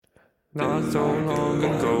Not so long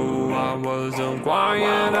ago, I was a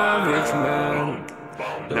quiet average man.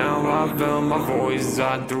 Now I found my voice,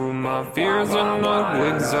 I threw my fears in the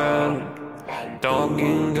quicksand.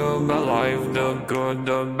 Talking about life, the good,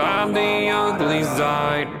 the bad, the ugly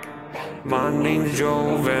side. My name's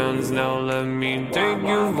Joe Vance, now let me take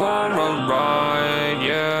you for a ride,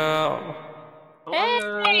 yeah.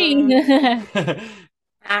 Hello. Hey.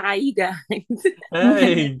 Hi, you guys.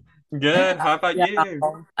 Hey, good. How about you?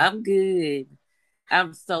 Y'all. I'm good.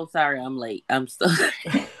 I'm so sorry I'm late. It was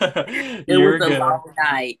You're a good. long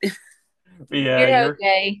night. Yeah, You're you're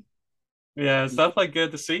okay. yeah, it's definitely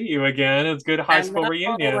good to see you again. It's good high I school know.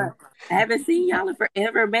 reunion. I haven't seen y'all in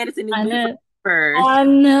forever. Madison has I been know. forever. I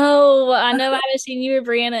know. I know. I haven't seen you or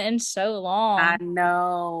Brianna in so I long.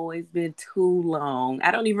 know. It's been too long.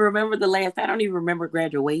 I don't even remember the last. I don't even remember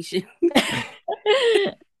graduation.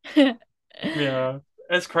 Yeah.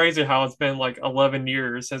 It's crazy how it's been like 11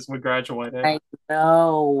 years since we graduated. I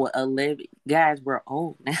know. 11 guys, we're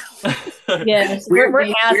old now. Yes, we're We're we're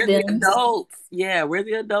the we're the has-beens. adults. Yeah, we're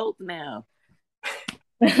the adults now.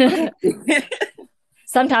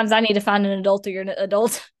 Sometimes I need to find an adult or you're an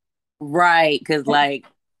adult. Right, because like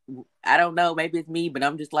I don't know, maybe it's me, but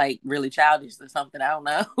I'm just like really childish or something. I don't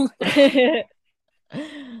know.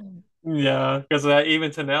 Yeah, because even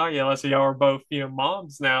to now, yeah, let's say y'all are both,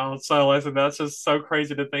 moms now. So listen, that's just so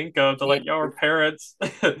crazy to think of to Yes, like y'all are parents.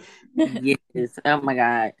 yes. Oh my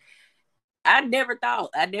God. I never thought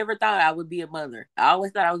I would be a mother. I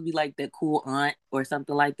always thought I would be like that cool aunt or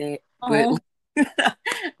something like that. But Oh,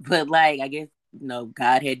 but like I guess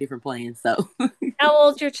God had different plans. So how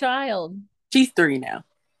old's your child? she's 3 now.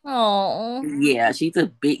 Oh, Yeah, she's a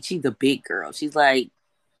big girl. She's like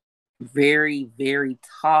very, very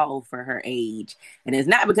tall for her age. And it's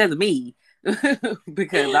not because of me,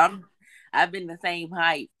 because I've been the same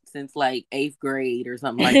height since like 8th grade or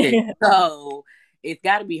something like that. So it's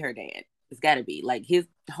gotta be her dad. It's gotta be. Like his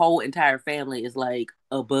whole entire family is like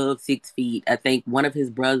above 6 feet. I think one of his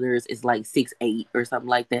brothers is like 6'8" or something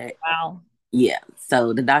like that. wow. Yeah.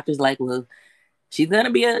 So the doctor's like, well, she's gonna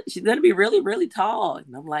be really, really tall.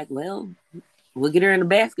 And I'm like, well, we'll get her in a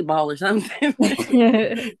basketball or something.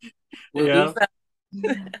 We'll do Yeah.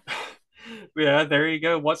 something. Yeah, there you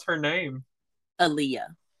go. What's her name?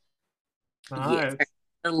 Aaliyah. Yes, her Nice.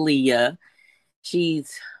 Aaliyah.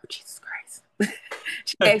 She's Jesus Christ.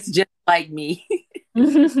 She acts just like me.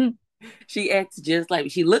 She acts just like me.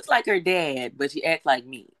 She looks like her dad, but she acts like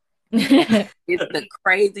me. And it's the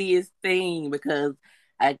craziest thing because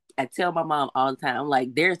I tell my mom all the time, I'm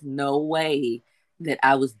like, there's no way that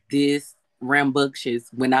I was this rambunctious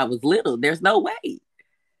when I was little. There's no way.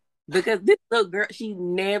 Because this little girl, she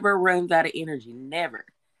never runs out of energy. Never.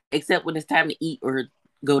 Except when it's time to eat or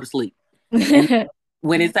go to sleep. And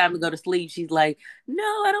when it's time to go to sleep, she's like, "No,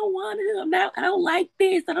 I don't want to. I'm not. I don't like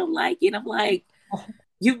this. I don't like it." I'm like,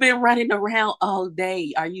 "You've been running around all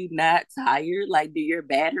day. Are you not tired? Like, do your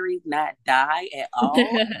batteries not die at all?"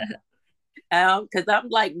 Because I'm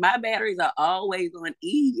like, my batteries are always on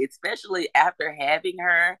E, especially after having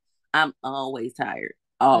her. I'm always tired.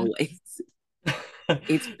 Always.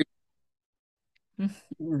 It's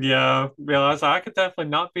Yeah, realize I could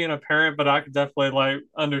definitely not being a parent, but I could definitely like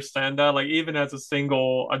understand that. Like even as a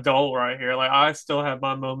single adult right here, like I still have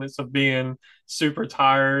my moments of being super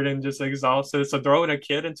tired and just exhausted. So throwing a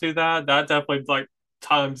kid into that definitely like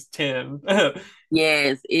times 10.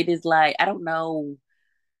 yes, it is like I don't know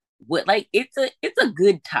what like it's a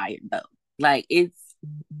good tired though. Like it's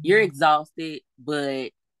you're exhausted,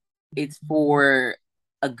 but it's for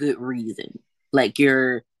a good reason. Like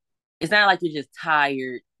it's not like you're just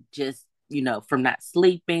tired just, from not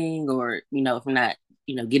sleeping or, from not,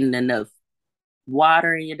 getting enough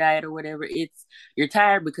water in your diet or whatever. It's you're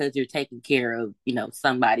tired because you're taking care of,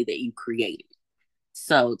 somebody that you created.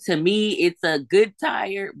 So to me, it's a good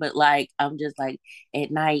tired, but like I'm just like at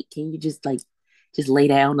night, can you just like just lay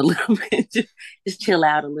down a little bit, just chill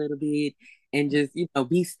out a little bit and just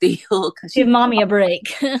be still because Give she's mommy a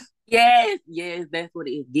break. yes, yes, that's what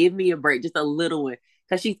it is. Give me a break, just a little one.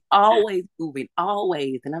 Because she's always moving,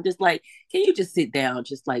 always. And I'm just like, can you just sit down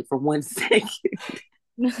just like for 1 second?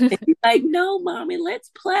 And she's like, no, mommy, let's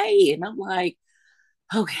play. And I'm like,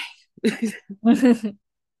 okay.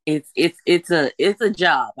 It's a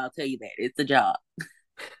job, I'll tell you that. It's a job.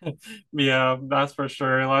 Yeah, that's for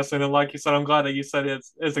sure. Listen, and like you said, I'm glad that you said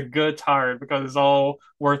it's a good tired because it's all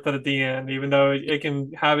worth it at the end. Even though it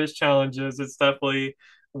can have its challenges, it's definitely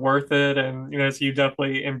worth it. And so you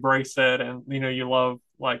definitely embrace it, and you love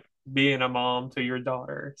like being a mom to your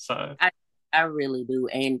daughter. So I I really do.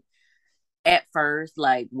 And at first,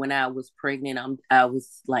 like when I was pregnant, I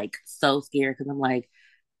was like so scared because I'm like,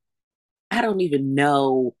 I don't even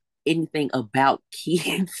know anything about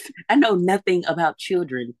kids. I know nothing about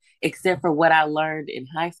children except for what I learned in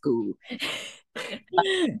high school.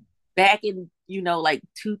 Back in, like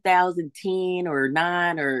 2010 or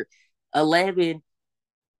 9 or 11,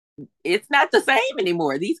 it's not the same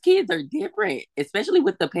anymore. These kids are different, especially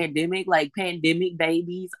with the pandemic. Like pandemic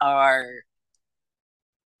babies are,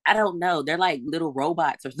 I don't know, they're like little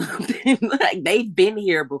robots or something. Like they've been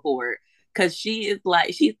here before. Cause she is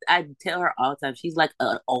like I tell her all the time, she's like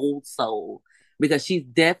an old soul because she's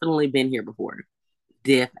definitely been here before.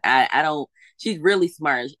 I don't, she's really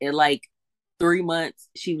smart. In like 3 months,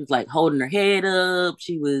 she was like holding her head up,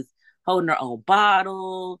 she was holding her own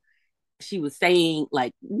bottle, she was saying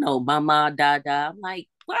like, mama, dada. I'm like,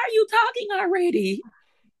 why are you talking already?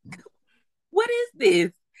 What is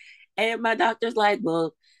this? And my doctor's like,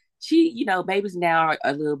 well, babies now are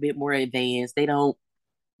a little bit more advanced.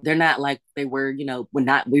 They're not like they were, when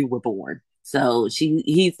not we were born. So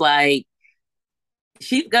he's like,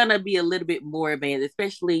 she's gonna be a little bit more advanced,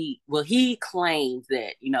 especially, well, he claims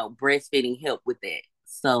that, breastfeeding helped with that.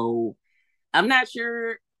 So I'm not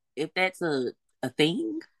sure if that's a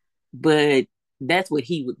thing, but that's what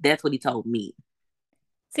he told me.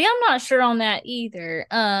 See, I'm not sure on that either.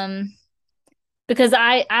 Because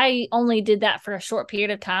I only did that for a short period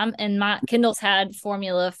of time, and my Kendall's had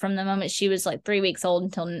formula from the moment she was like 3 weeks old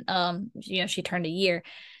until she turned a year.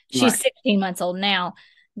 She's Right. 16 months old now,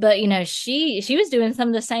 but she was doing some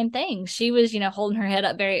of the same things. She was holding her head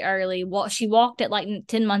up very early. She walked at like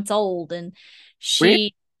 10 months old, and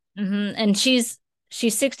Really? she and she's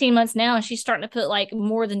 16 months now, and she's starting to put like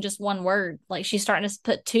more than just one word. Like she's starting to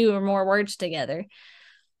put two or more words together.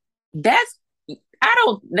 That's I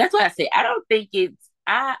don't that's what I say. I don't think it's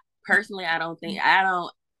I personally I don't think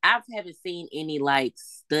I haven't seen any like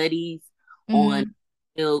studies on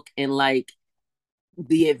Mm-hmm. milk and like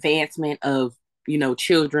the advancement of,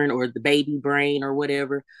 children or the baby brain or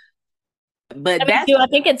whatever. I But mean, that's do I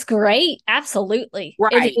think it's great? Absolutely.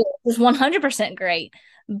 It right. is 100% great.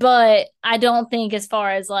 But I don't think, as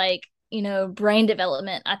far as like, brain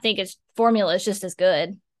development, I think its formula is just as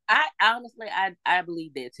good. I honestly I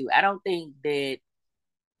believe that too. I don't think that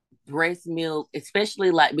breast milk,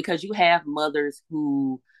 especially like because you have mothers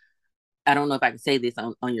who, I don't know if I can say this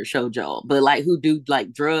on your show, Joel, but like who do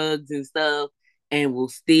like drugs and stuff and will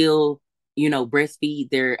still, breastfeed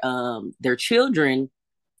their children.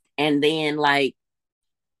 And then like,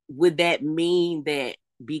 would that mean that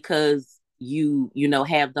because you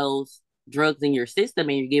have those drugs in your system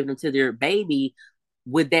and you're giving them to their baby,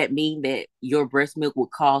 would that mean that your breast milk would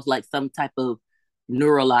cause like some type of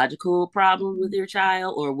neurological problem with your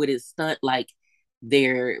child, or would it stunt like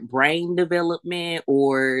their brain development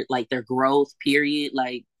or like their growth period?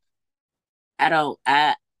 Like I don't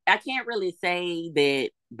I can't really say that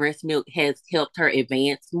breast milk has helped her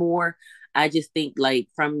advance more. I just think like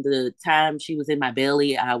from the time she was in my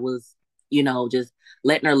belly, I was, just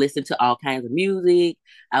letting her listen to all kinds of music.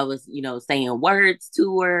 I was, saying words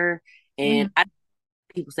to her. And Mm.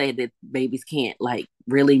 people say that babies can't like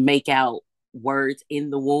really make out words in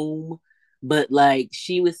the womb. But like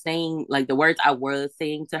she was saying, like the words I was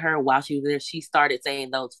saying to her while she was there, she started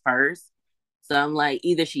saying those first. So I'm like,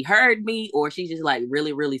 either she heard me or she's just like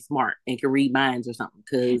really, really smart and can read minds or something.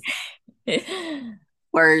 Because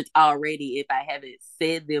words already, if I haven't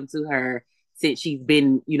said them to her since she's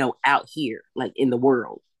been, out here, like in the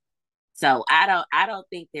world. So I don't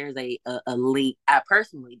think there's a link. I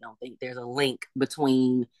personally don't think there's a link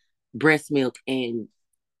between breast milk and,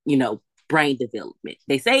 you know, brain development.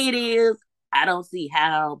 They say it is. I don't see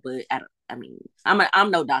how, but I mean,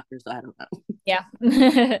 I'm no doctor, so I don't know. Yeah.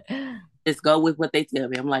 Just go with what they tell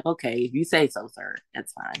me. I'm like, okay, if you say so, sir,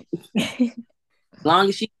 that's fine. As long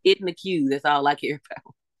as she's getting the cue, that's all I care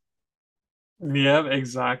about. Yeah,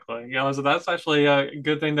 exactly. So that's actually a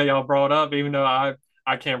good thing that y'all brought up, even though I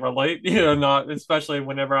can't relate, not especially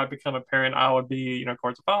whenever I become a parent, I would be, of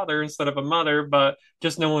course, a father instead of a mother, but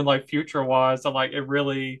just knowing like future wise that like it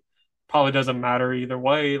really probably doesn't matter either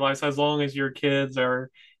way. Like so as long as your kids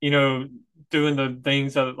are, you know, doing the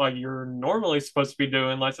things that like you're normally supposed to be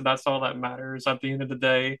doing, like so that's all that matters at the end of the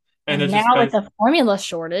day. And And it's just now with based. the formula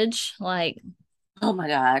shortage, like, Oh my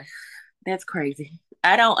God, that's crazy.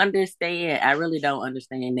 I don't understand. I really don't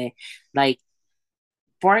understand that. Like,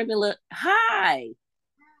 formula, hi,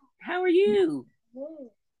 how are you?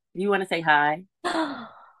 You want to say hi? oh,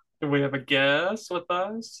 Do we have a guest with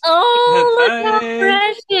us? look how Hey.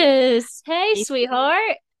 precious. Hey,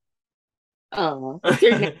 sweetheart. Oh, what's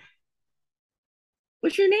your name?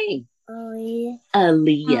 What's your name? Aaliyah.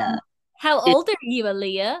 Aaliyah. How old are you,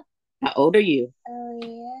 Aaliyah? How old are you?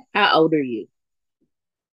 Aaliyah. How old are you?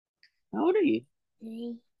 How old are you?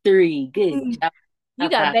 3. Good job. You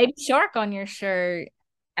got Baby Shark on your shirt.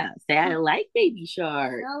 Say I like Baby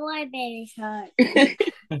Shark. I like Baby Shark.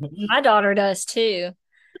 My daughter does too.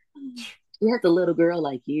 She has a little girl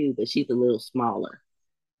like you, but she's a little smaller.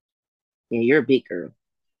 Yeah, you're a big girl.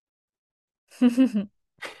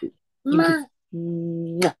 Ma,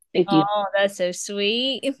 Thank you. Oh, that's so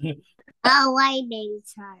sweet. I like Baby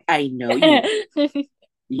Shark. I know you.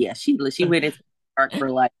 Yeah, she went into the park for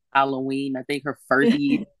like Halloween. I think her first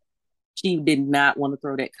year. She did not want to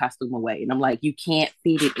throw that costume away. And I'm like, you can't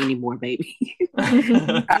feed it anymore, baby.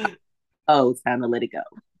 Oh, it's time to let it go.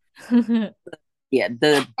 Yeah,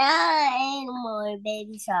 Ain't more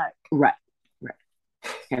Baby Shark. right.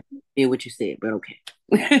 I did what you said, but okay.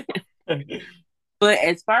 But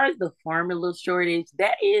as far as the formula shortage,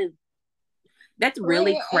 that's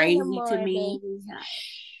really crazy to me.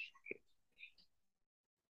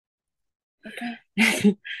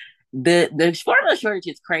 Okay. The formula shortage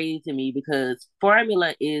is crazy to me because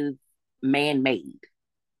formula is man-made,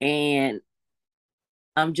 and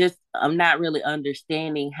I'm not really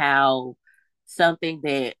understanding how something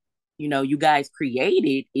that you guys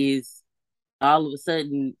created is all of a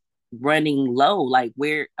sudden running low. Like,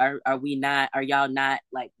 where are we not? Are y'all not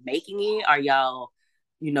like making it? Are y'all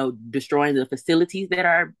destroying the facilities that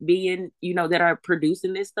are being that are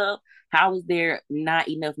producing this stuff? How is there not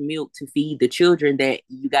enough milk to feed the children that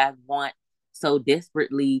you guys want so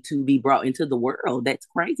desperately to be brought into the world? That's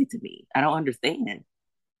crazy to me. I don't understand.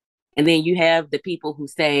 And then you have the people who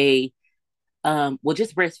say, well,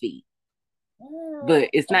 just breastfeed. But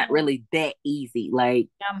it's not really that easy. Like,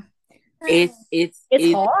 it's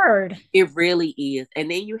hard. It really is.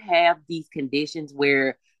 And then you have these conditions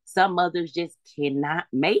where some mothers just cannot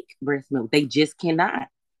make breast milk. They just cannot.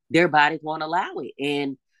 Their bodies won't allow it.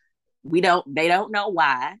 And they don't know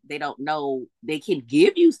why. They don't know. They can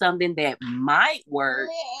give you something that might work.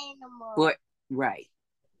 But right.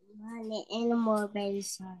 Animal Baby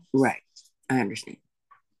Shark. Right. I understand.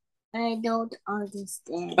 I don't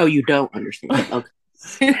understand. Oh, you don't understand.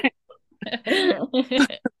 Okay.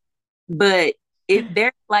 But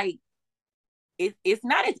they're like, it's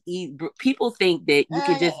not as easy. People think that you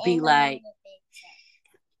could just be like,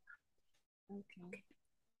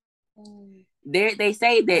 they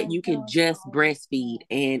say that you can just breastfeed,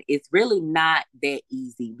 and it's really not that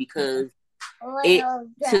easy because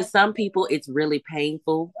to some people it's really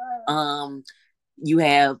painful. You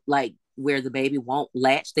have like where the baby won't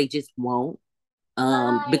latch, they just won't.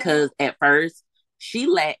 Because at first she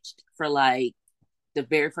latched for like the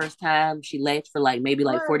very first time she latched for like maybe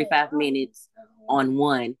like 45 minutes on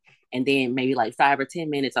one, and then maybe like 5 or 10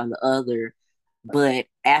 minutes on the other. But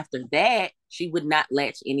after that, she would not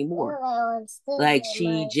latch anymore. Like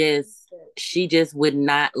she just would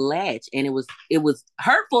not latch, and it was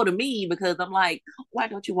hurtful to me because I'm like, why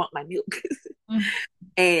don't you want my milk?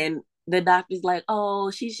 And the doctor's like, oh,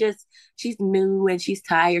 she's new and she's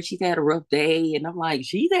tired. She's had a rough day, and I'm like,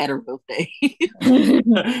 she's had a rough day.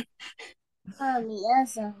 You're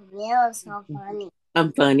so funny.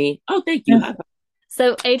 I'm funny. Oh, thank you.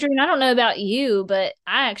 So, Adrian, I don't know about you, but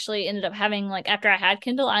I actually ended up having, like, after I had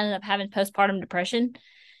Kendall, I ended up having postpartum depression.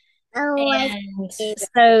 And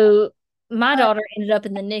so my daughter ended up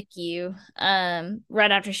in the NICU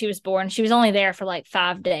right after she was born. She was only there for like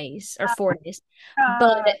 5 days or 4 days.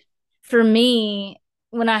 But for me,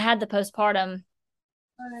 when I had the postpartum,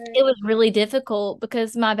 it was really difficult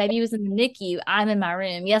because my baby was in the NICU. I'm in my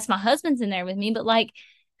room. Yes, my husband's in there with me, but like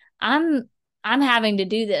I'm having to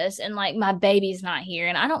do this, and like my baby's not here,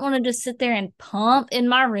 and I don't want to just sit there and pump in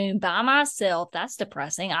my room by myself. That's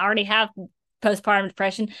depressing. I already have postpartum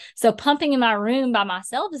depression, so pumping in my room by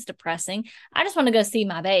myself is depressing. I just want to go see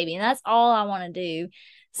my baby, and that's all I want to do.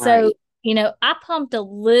 So, I pumped a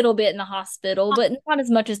little bit in the hospital, but not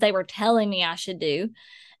as much as they were telling me I should do.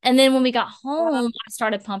 And then when we got home, I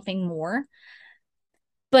started pumping more.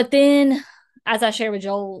 But then, as I shared with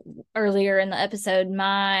Joel earlier in the episode,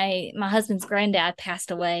 my husband's granddad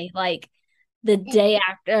passed away like the day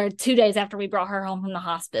after, or 2 days after we brought her home from the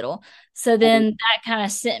hospital. So then that kind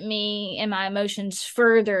of sent me and my emotions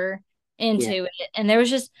further into it. And there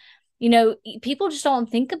was just, people just don't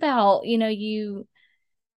think about, you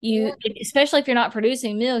especially if you're not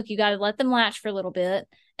producing milk, you got to let them latch for a little bit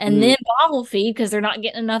and then bottle feed because they're not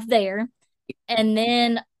getting enough there. And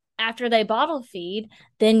then after they bottle feed,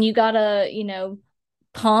 then you gotta,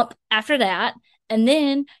 pump after that. And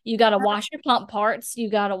then you gotta wash your pump parts, you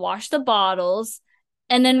gotta wash the bottles,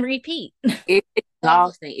 and then repeat. It's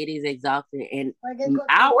exhausting. It is exhausting. And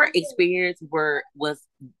our experience was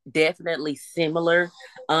definitely similar.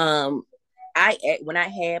 When I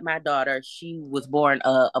had my daughter, she was born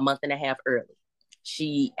a month and a half early.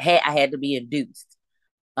 I had to be induced.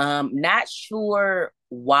 Not sure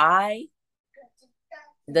why.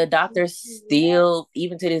 The doctors still,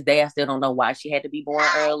 even to this day, I still don't know why she had to be born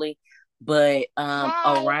early. But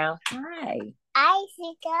around I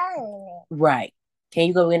see God. Right. Can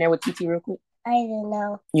you go in there with TT real quick? I don't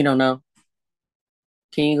know. You don't know?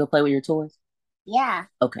 Can you go play with your toys? Yeah.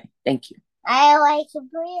 Okay, thank you. I like to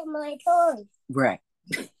play with my toys. Right.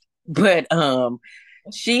 But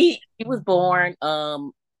she was born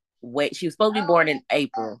she was supposed to be born in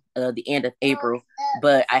April, the end of April,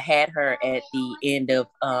 but I had her at the end of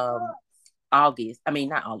August. I mean,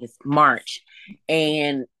 not August, March.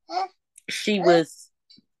 And she was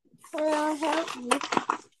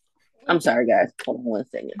I'm sorry guys. Hold on one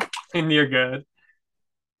second. And you're good.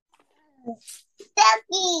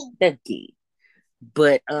 Ducky.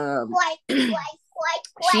 But I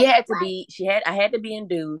had to be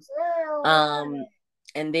induced.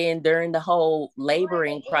 And then during the whole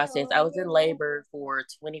laboring process, I was in labor for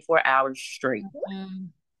 24 hours straight.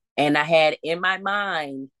 And I had in my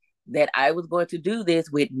mind that I was going to do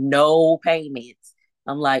this with no payments.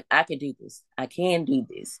 I'm like, I can do this. I can do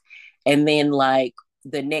this. And then like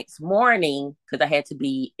the next morning, because I had to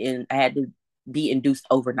be induced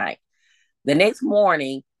overnight. The next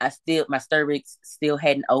morning, my cervix still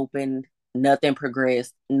hadn't opened, nothing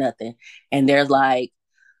progressed, nothing. And there's like,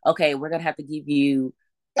 okay, we're gonna have to give you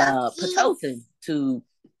Pitocin to,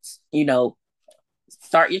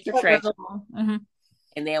 start your contraction. Mm-hmm.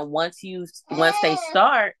 And then once they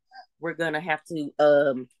start, we're gonna have to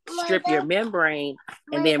strip your membrane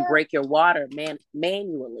and then break your water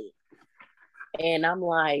manually. And I'm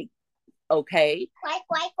like, okay.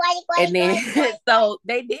 And then so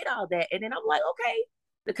they did all that, and then I'm like, okay.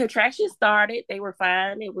 The contractions started; they were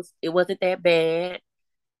fine. It wasn't that bad.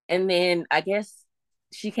 And then I guess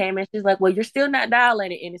she came in. She's like, "Well, you're still not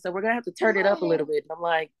dilated in it, so we're gonna have to turn it up a little bit." And I'm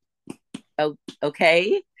like, "Oh,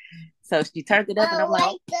 okay." So she turned it up, and I'm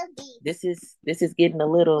like, "This is getting a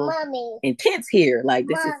little intense here." Like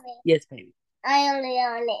this is yes, baby. I only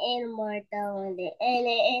on the animal though, and the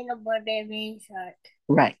animal baby shark.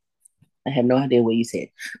 Right. I have no idea what you said.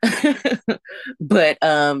 But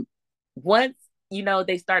once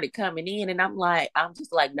they started coming in, and I'm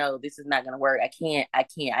just like, no, this is not gonna work. I can't. I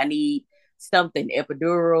need something,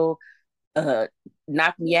 epidural,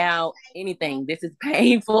 knock me out, anything. This is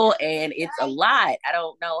painful and it's a lot. I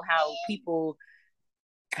don't know how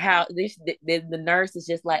the nurse is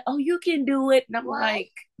just like, oh, you can do it. And I'm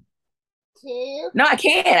like, no, I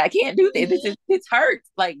can't do this. This hurts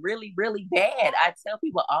like really, really bad. I tell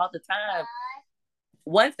people all the time.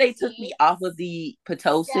 Once they took me off of the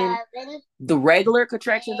Pitocin, the regular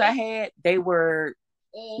contractions I had, I was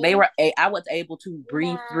able to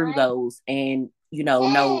breathe through those, and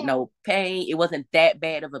no pain. It wasn't that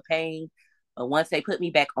bad of a pain. But once they put me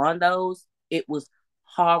back on those, it was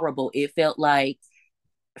horrible. It felt like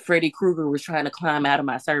Freddy Krueger was trying to climb out of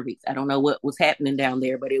my cervix. I don't know what was happening down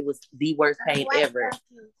there, but it was the worst pain ever.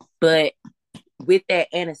 But with that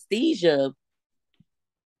anesthesia,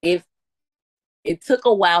 it took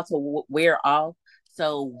a while to wear off.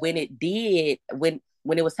 So when it did, when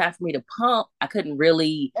it was time for me to pump, I couldn't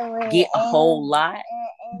really get a whole lot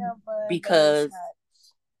because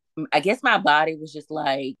I guess my body was just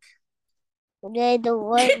like, can you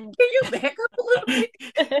back up a little bit?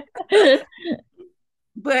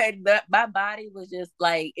 But my body was just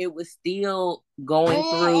like, it was still going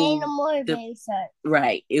through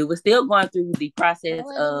right. It was still going through the process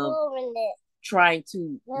of trying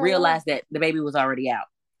to realize that the baby was already out.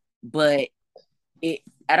 But I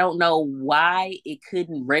don't know why it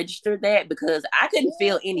couldn't register that, because I couldn't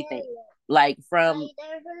feel anything. Like from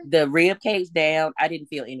the rib cage down, I didn't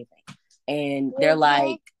feel anything. And they're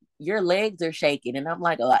like, your legs are shaking. And I'm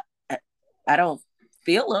like, oh, I don't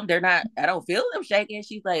feel them. I don't feel them shaking.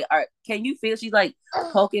 She's like, all right, can you feel? She's like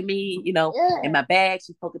poking me, in my back.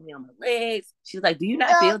 She's poking me on my legs. She's like, do you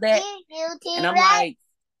not feel that? And I'm like,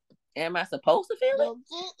 am I supposed to feel it?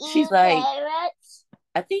 She's like,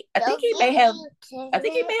 I think he may have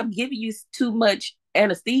given you too much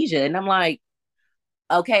anesthesia. And I'm like,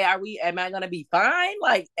 okay, am I gonna be fine?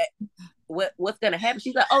 Like, what's gonna happen?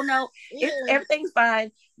 She's like, oh no, everything's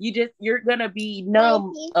fine. You're gonna be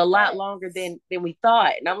numb a lot longer than we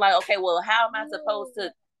thought. And I'm like, okay, well, how am I supposed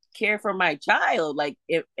to care for my child? Like,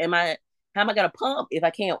 how am I gonna pump if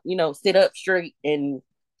I can't, sit up straight and,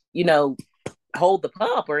 hold the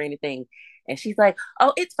pump or anything? And she's like,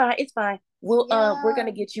 oh, it's fine. We're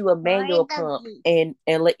gonna get you a manual pump and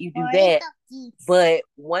let you do that. But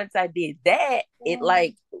once I did that, it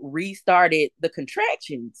like restarted the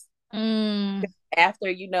contractions.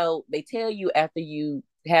 After, they tell you after you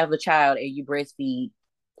have a child and you breastfeed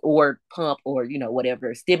or pump or,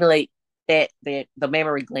 whatever, stimulate that the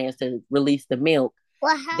mammary glands to release the milk,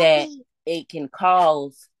 that it can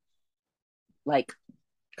cause like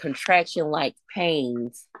contraction like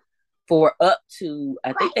pains for up to,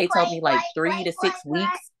 I think they told me like 3 to 6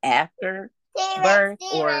 weeks after birth,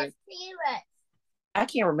 or I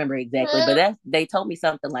can't remember exactly, but they told me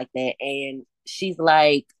something like that. And she's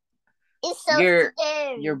like, It's so you're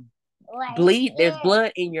bleed, there's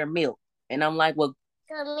blood in your milk. And I'm like, well,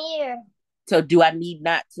 come here. So do I need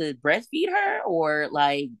not to breastfeed her, or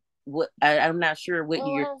like what? I'm not sure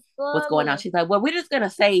what's going on. She's like, well, we're just gonna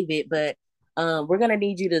save it, but we're gonna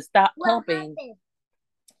need you to stop pumping.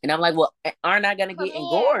 And I'm like, well, aren't I gonna get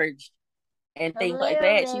engorged and things like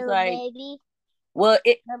that? She's like, well,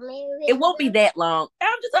 it won't be that long. And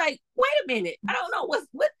I'm just like, wait a minute, I don't know what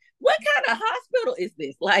kind of hospital is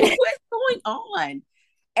this? Like, what's going on?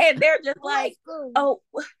 And they're just like, oh,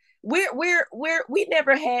 we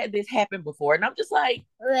never had this happen before. And I'm just like,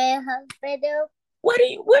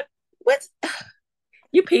 what's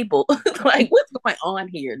you people like, what's going on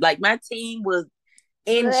here? Like, my team was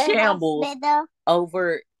in shambles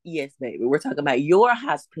over, yes, baby, we're talking about your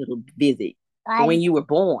hospital visit when you were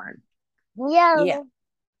born. Yeah.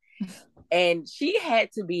 And she had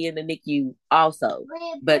to be in the NICU also,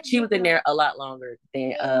 but she was in there a lot longer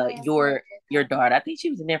than your daughter. I think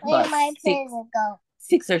she was in there for like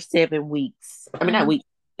 6 or 7 weeks. I mean, not weeks,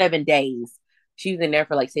 7 days. She was in there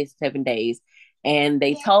for like 6 or 7 days. And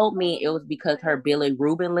they told me it was because her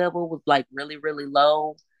bilirubin level was like really, really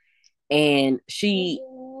low. And she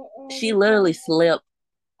literally slept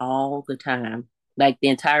all the time. Like the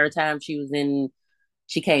entire time she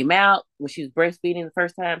came out, when she was breastfeeding the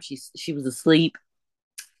first time, she was asleep.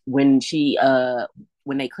 When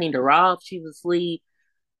they cleaned her off, she was asleep.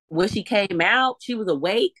 When she came out, she was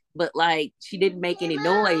awake, but like she didn't make any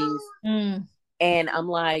noise. And I'm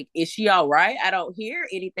like, is she all right? I don't hear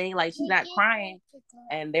anything. Like, she's not crying.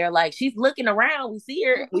 And they're like, she's looking around. We see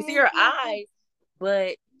her eyes,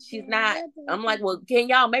 but she's not. I'm like, well, can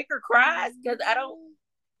y'all make her cry? Because I don't.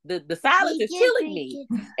 The silence is killing me.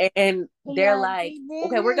 And they're like,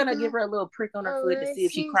 okay, we're gonna give her a little prick on her foot to see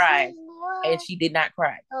if she cries. And she did not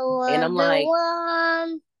cry. And I'm like,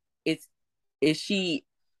 is she,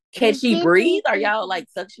 can she breathe? Are y'all like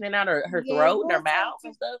suctioning out her throat and her mouth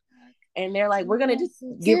and stuff? And they're like, we're gonna just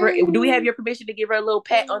give her, do we have your permission to give her a little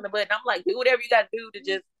pat on the butt? And I'm like, do whatever you gotta do to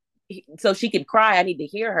just, so she can cry. I need to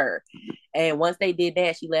hear her. And once they did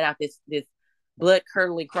that, she let out this blood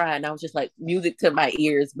curdling cry, and I was just like, music to my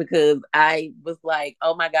ears, because I was like,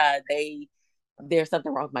 oh my God, there's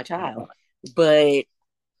something wrong with my child. But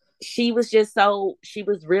she was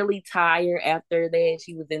really tired after that.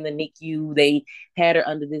 She was in the NICU. They had her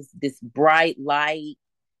under this bright light,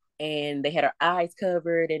 and they had her eyes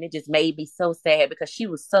covered, and it just made me so sad because she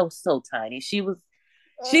was so tiny. She was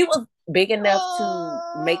big enough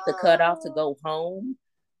to make the cutoff to go home,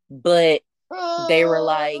 but they were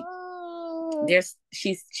like,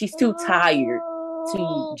 she's too tired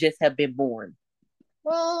to just have been born.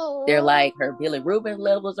 They're like, her bilirubin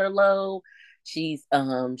levels are low. She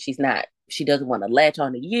doesn't want to latch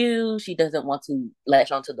onto you. She doesn't want to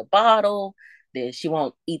latch onto the bottle. Then she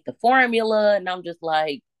won't eat the formula. And I'm just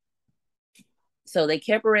like, so they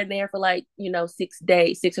kept her in there for like, 6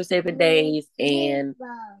 or 7 days. And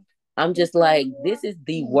I'm just like, this is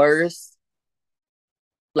the worst,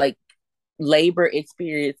 like, labor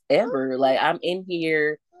experience ever. Like, I'm in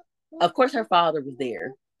here. Of course, her father was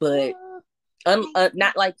there, but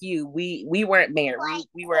not like you. We weren't married.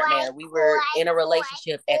 We weren't married. We were in a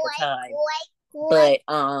relationship at the time, but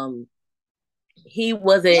he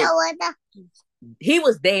wasn't. He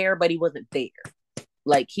was there, but he wasn't there.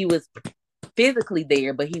 Like, he was physically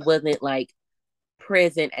there, but he wasn't like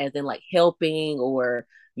present, as in like helping or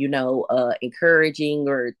encouraging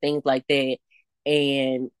or things like that.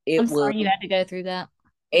 And I'm sorry you had to go through that.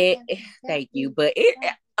 Thank you, but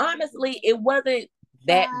honestly, it wasn't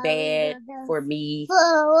that bad for me,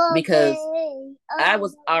 because I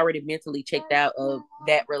was already mentally checked out of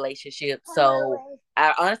that relationship. So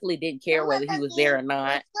I honestly didn't care whether he was there or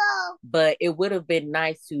not. But it would have been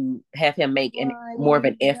nice to have him make more of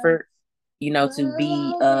an effort, to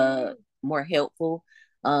be more helpful.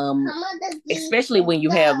 Especially when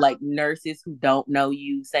you have like nurses who don't know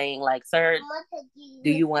you saying like, sir,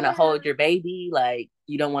 do you want to hold your baby? Like,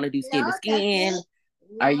 you don't want to do skin to skin?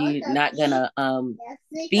 Are you not gonna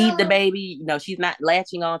feed the baby? She's not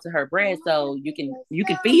latching onto her breast, so you can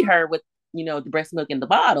feed her with the breast milk in the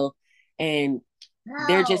bottle. And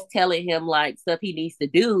they're just telling him like stuff he needs to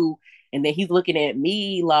do, And then he's looking at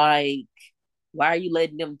me like, why are you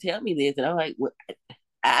letting them tell me this? And I'm like, well,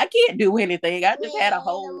 I can't do anything. I just had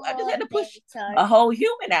to push a whole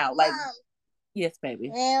human out. Like, yes, baby.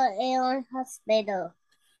 In hospital.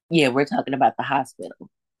 Yeah, we're talking about the hospital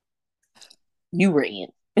you were in.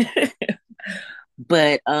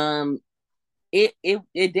 But I think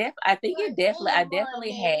it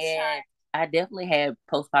definitely I definitely had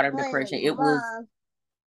postpartum depression. It was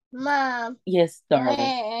Mom. Yes, darling.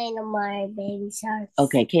 Ain't no more baby sharks.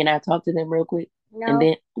 Okay, can I talk to them real quick? No. And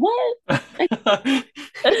then what? I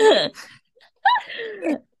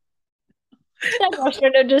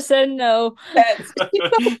should have just said no.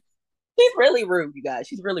 She's really rude, you guys.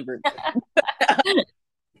 She's really rude.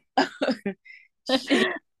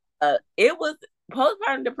 It was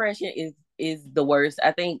postpartum depression is the worst.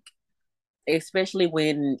 I think, especially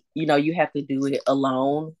when you have to do it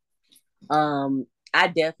alone. I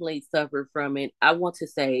definitely suffered from it. I want to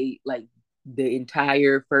say like the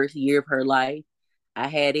entire first year of her life, I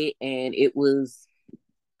had it, and it was.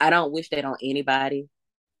 I don't wish that on anybody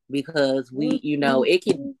because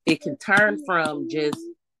it can turn from just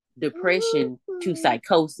depression to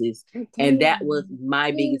psychosis, and that was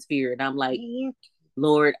my biggest fear. And I'm like,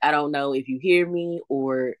 Lord, I don't know if you hear me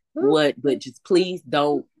or what, but just please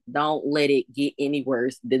don't let it get any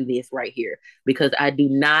worse than this right here, because I do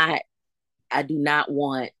not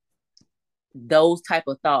want those type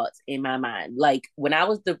of thoughts in my mind. Like when I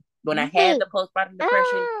had the postpartum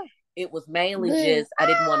depression, it was mainly just I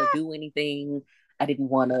didn't want to do anything. I didn't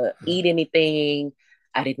want to eat anything.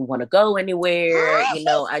 I didn't want to go anywhere.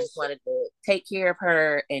 I just wanted to take care of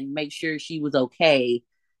her and make sure she was okay.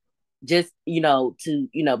 Just,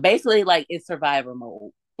 basically like in survivor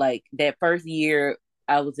mode. Like that first year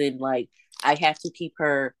I was in, like, I have to keep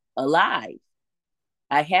her alive.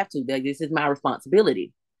 I have to. Like, this is my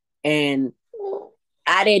responsibility. And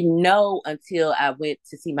I didn't know until I went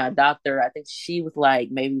to see my doctor. I think she was like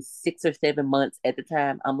maybe 6 or 7 months at the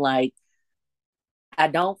time. I'm like, I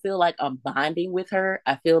don't feel like I'm bonding with her.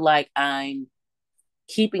 I feel like I'm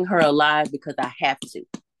keeping her alive because I have to.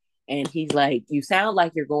 And he's like, you sound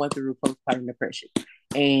like you're going through postpartum depression.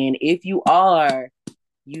 And if you are,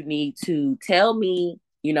 you need to tell me,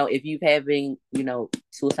 if you're having,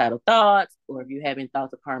 suicidal thoughts or if you're having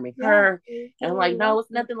thoughts of harming her. And I'm like, no, it's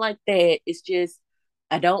nothing like that. It's just,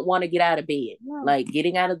 I don't want to get out of bed. No. Like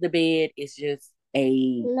getting out of the bed is just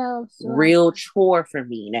a real chore for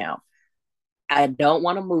me now. I don't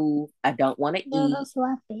want to move. I don't want to eat.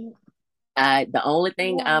 The only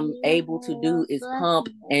thing I'm able to do is pump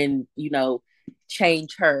and,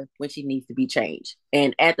 change her when she needs to be changed.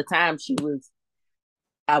 And at the time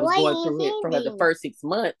I was going through it for her the first 6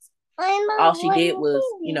 months. All she did was,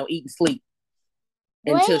 eat and sleep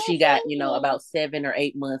until she got, about 7 or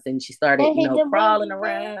 8 months, and she started, crawling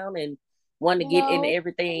around and wanted to get into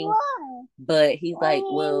everything. But he's like,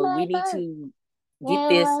 well, we need to get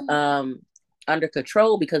this under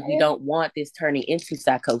control because we don't want this turning into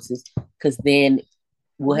psychosis, because then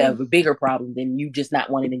we'll have a bigger problem than you just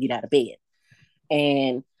not wanting to get out of bed.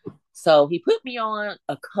 And so he put me on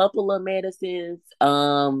a couple of medicines.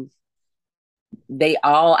 I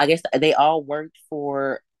guess they all worked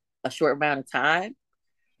for a short amount of time,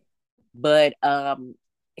 but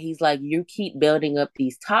he's like, you keep building up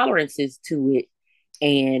these tolerances to it,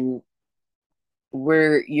 and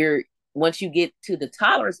once you get to the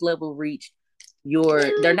tolerance level reached,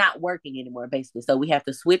 they're not working anymore, basically. So we have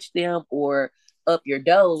to switch them or up your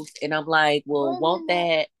dose. And I'm like, well, won't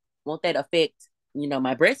that affect,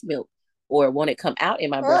 my breast milk, or won't it come out in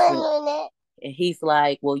my breast milk? And he's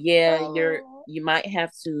like, well, yeah, you might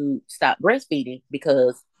have to stop breastfeeding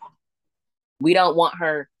because we don't want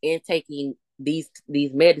her intaking these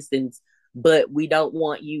medicines, but we don't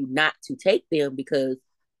want you not to take them, because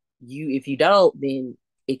if you don't, then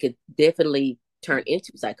it could definitely turn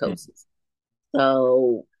into psychosis.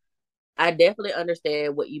 So I definitely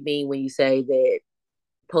understand what you mean when you say that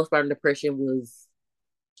postpartum depression was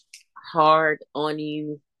hard on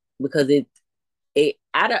you, because I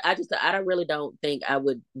really don't think I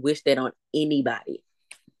would wish that on anybody,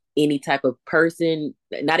 any type of person,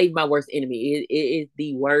 not even my worst enemy. It is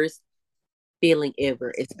the worst feeling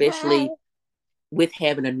ever, especially with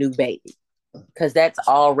having a new baby, because that's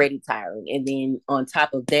already tiring. And then on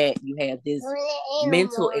top of that, you have this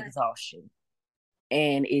mental exhaustion.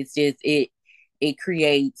 And it's just, it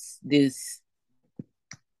creates this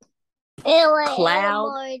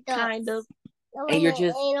cloud kind of, and you're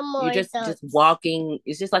just walking.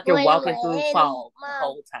 It's just like you're walking through fog the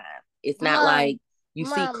whole time. It's not like you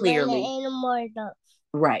see clearly.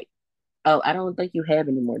 Right. Oh, I don't think you have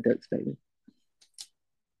any more ducks, baby.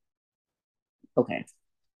 Okay.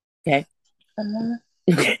 Okay.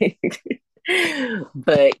 Okay.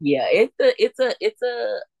 But yeah, it's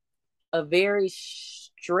a very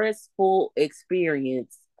stressful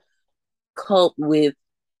experience coupled with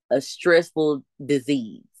a stressful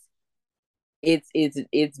disease.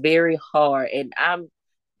 It's very hard, and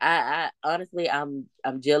I honestly I'm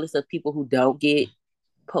jealous of people who don't get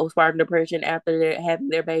postpartum depression after they're having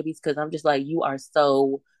their babies, because I'm just like, you are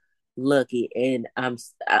so lucky, and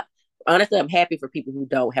honestly, I'm happy for people who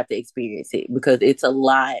don't have to experience it, because it's a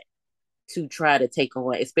lot to try to take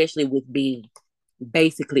on, especially with being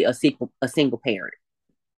basically a single parent.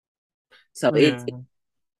 So it's Yeah.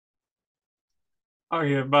 Oh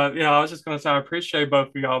yeah, but yeah, I was just gonna say I appreciate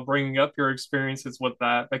both of y'all bringing up your experiences with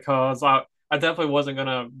that, because I definitely wasn't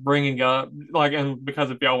gonna bring it up, like, and because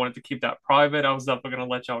if y'all wanted to keep that private, I was definitely gonna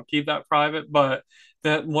let y'all keep that private. But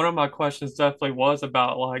that one of my questions definitely was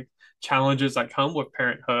about like challenges that come with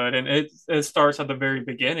parenthood, and it starts at the very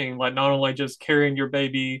beginning, like not only just carrying your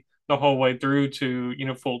baby the whole way through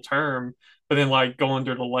to full term, but then like going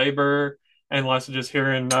through the labor, and also just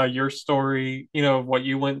hearing your story, of what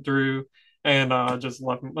you went through, and just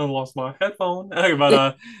lost my headphone.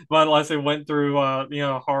 But like I said, went through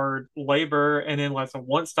hard labor, and then like I said,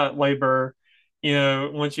 once that labor,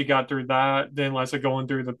 once you got through that, then like I said, going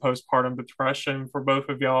through the postpartum depression for both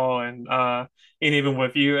of y'all, and even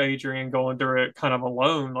with you, Adrian, going through it kind of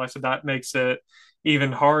alone, like I said, that makes it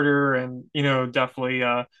even harder, and definitely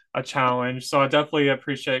a challenge. So I definitely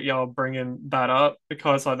appreciate y'all bringing that up,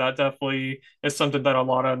 because that definitely is something that a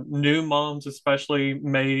lot of new moms especially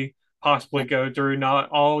may possibly go through. Not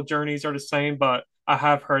all journeys are the same, but I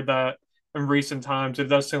have heard that in recent times. It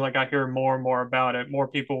does seem like I hear more and more about it, more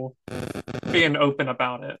people being open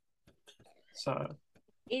about it. So,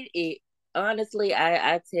 it honestly,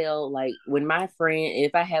 I tell, like, when my friend,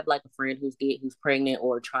 if I have like a friend who's pregnant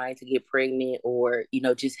or trying to get pregnant, or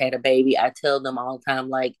just had a baby, I tell them all the time,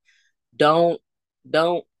 like, don't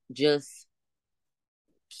don't just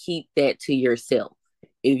keep that to yourself.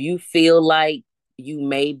 If you feel like you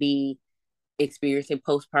may be experiencing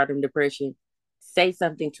postpartum depression, say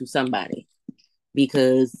something to somebody,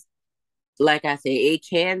 because like I said, it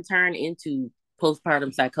can turn into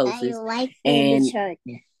postpartum psychosis. And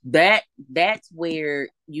that's where,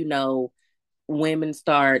 women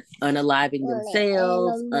start unaliving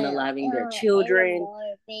themselves, unaliving their children,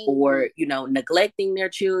 or neglecting their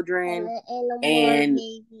children, and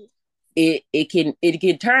it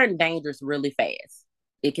can turn dangerous really fast.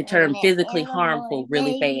 It can turn physically harmful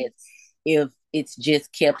really fast if it's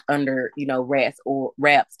just kept under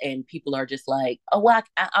wraps, and people are just like, oh, well,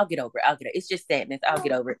 I'll get over it. It's just sadness. I'll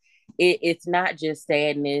get over it. It's not just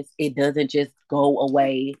sadness. It doesn't just go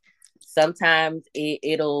away. Sometimes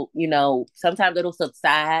sometimes it'll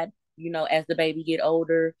subside, as the baby get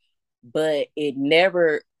older, but it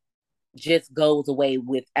never just goes away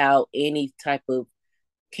without any type of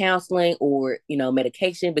counseling or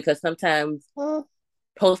medication, because sometimes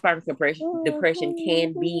postpartum depression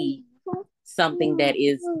can be something that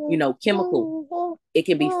is chemical. It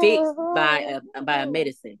can be fixed by a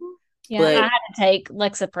medicine. Yeah, But I had to take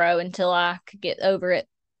Lexapro until I could get over it.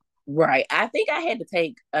 right, I think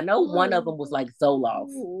I know one of them was like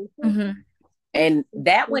Zoloft, Mm-hmm. and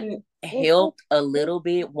that one helped a little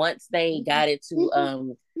bit once they got it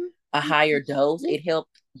to a higher dose. It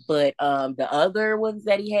helped, but the other ones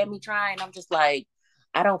that he had me trying, I'm just like,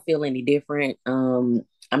 I don't feel any different.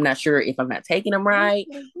 I'm not sure if I'm not taking them right,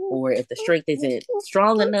 or if the strength isn't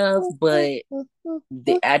strong enough, but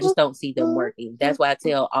I just don't see them working. That's why I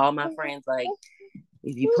tell all my friends, like,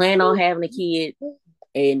 if you plan on having a kid,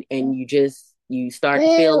 and you start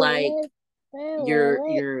to feel like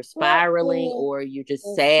you're spiraling, or you're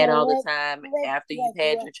just sad all the time after you've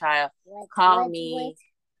had your child, call me.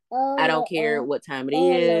 I don't care what time it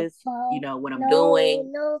is, what I'm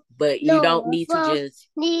doing, but you don't need to just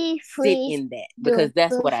sit in that, because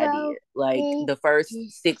that's what I did. Like, the first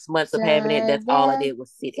 6 months of having it, that's all I did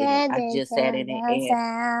was sit in it. I just sat in it, and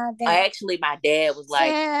my dad was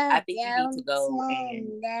like, I think you need to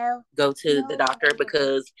go to the doctor,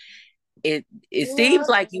 because it seems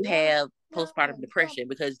like you have postpartum depression,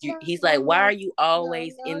 because he's like, why are you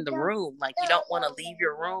always in the room? Like, you don't want to leave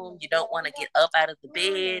your room, you don't want to get up out of the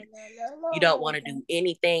bed, you don't want to do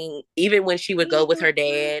anything. Even when she would go with her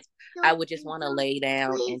dad, I would just want to lay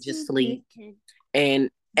down and just sleep. And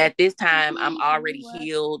at this time, I'm already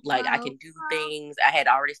healed, like, I can do things. I had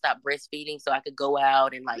already stopped breastfeeding, so I could go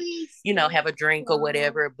out and, like, have a drink or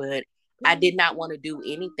whatever, but I did not want to do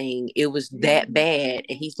anything. It was that bad.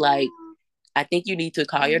 And he's like, I think you need to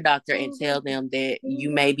call your doctor and tell them that you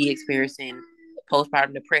may be experiencing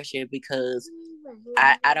postpartum depression, because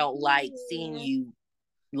I don't like seeing you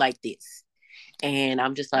like this. And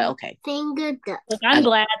I'm just like, okay. Look, I'm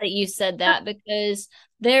glad that you said that, because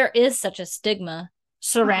there is such a stigma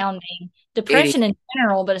surrounding depression in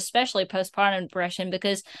general, but especially postpartum depression,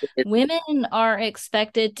 because women are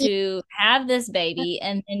expected to have this baby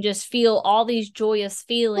and just feel all these joyous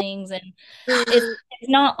feelings. And it's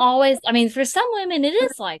not always, I mean, for some women, it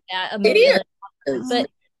is like that. It is. But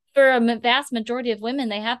for a vast majority of women,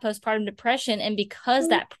 they have postpartum depression. And because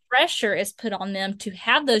that pressure is put on them to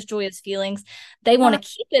have those joyous feelings, they want to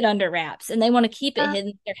keep it under wraps and they want to keep it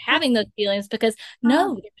hidden. They're having those feelings because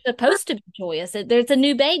no, they're supposed to be joyous. There's a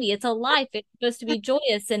new baby. It's a life. It's supposed to be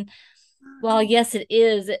joyous. And while yes, it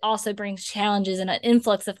is, it also brings challenges and an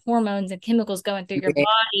influx of hormones and chemicals going through your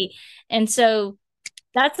body. And so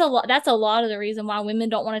that's a lot of the reason why women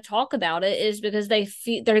don't want to talk about it, is because they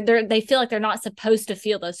feel they feel like they're not supposed to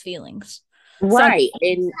feel those feelings. Right.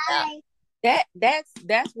 And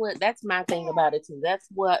that's my thing about it too. That's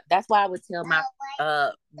why I would tell my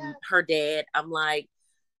her dad, I'm like,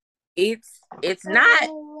 it's not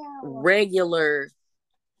regular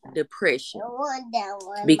depression,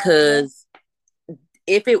 because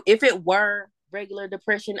if it were regular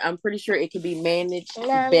depression, I'm pretty sure it could be managed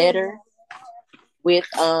better with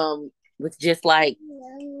just like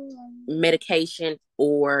medication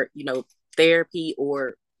or therapy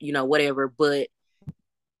or whatever. But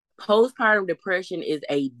postpartum depression is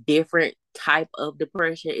a different type of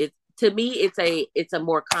depression. To me it's a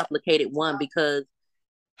more complicated one, because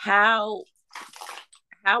how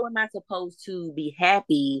am I supposed to be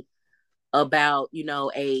happy about an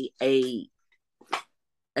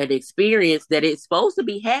experience that it's supposed to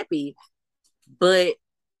be happy, but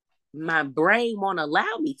my brain won't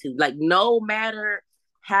allow me to? Like, no matter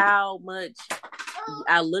how much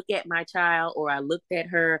I look at my child or I looked at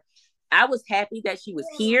her, I was happy that she was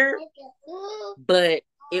here, but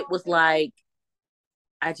it was like,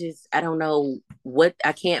 I don't know what,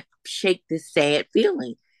 I can't shake this sad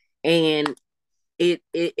feeling. And it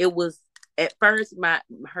was, at first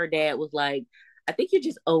her dad was like, I think you're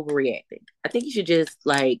just overreacting. I think you should just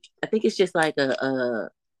I think it's just like a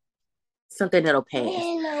something that'll pass.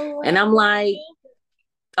 And I'm like,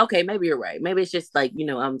 okay, maybe you're right. Maybe it's just like,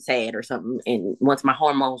 I'm sad or something. And once my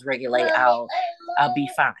hormones regulate, I'll be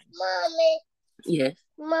fine. Mommy. Yes.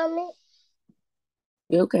 Mommy.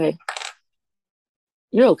 You okay?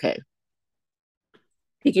 You're okay.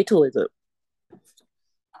 Pick your toys up.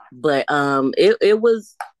 But I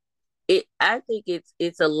think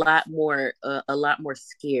it's a lot more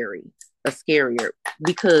scarier,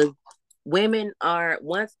 because women are,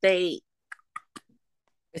 once they,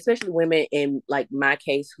 especially women in like my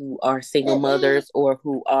case, who are single mothers or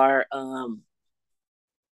who are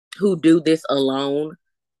who do this alone,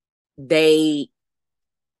 they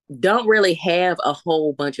don't really have a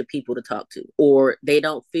whole bunch of people to talk to, or they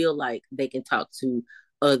don't feel like they can talk to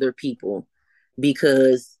other people,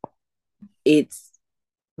 because it's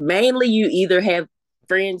mainly, you either have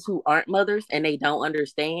friends who aren't mothers and they don't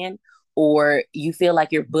understand, or you feel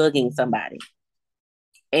like you're bugging somebody.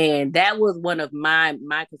 And that was one of my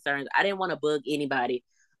concerns. I didn't want to bug anybody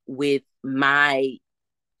with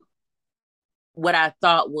what I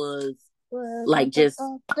thought was like just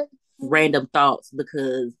random thoughts,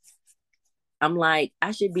 because I'm like,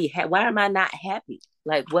 I should be why am I not happy?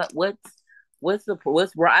 Like, what's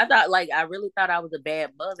wrong? I really thought I was a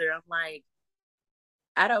bad mother. I'm like,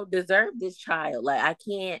 I don't deserve this child. Like,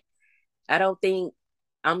 I don't think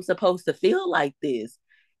I'm supposed to feel like this.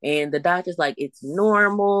 And the doctor's like, it's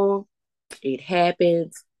normal. It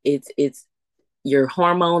happens. It's your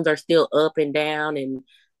hormones are still up and down and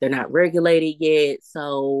they're not regulated yet.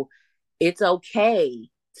 So it's okay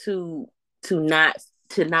to not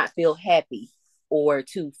feel happy, or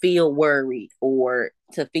to feel worried, or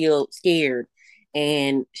to feel scared.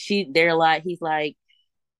 And he's like,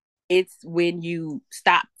 it's when you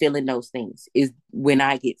stop feeling those things is when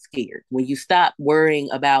I get scared. When you stop worrying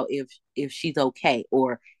about if she's okay,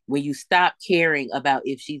 or when you stop caring about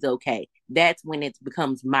if she's okay, that's when it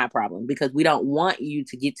becomes my problem, because we don't want you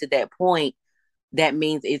to get to that point. That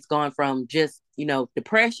means it's gone from just,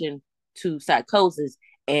 depression to psychosis,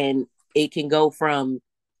 and it can go from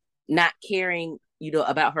not caring,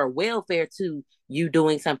 about her welfare to you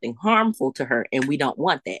doing something harmful to her. And we don't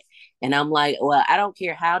want that. And I'm like, well, I don't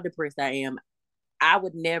care how depressed I am. I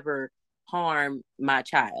would never harm my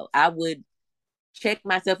child. I would check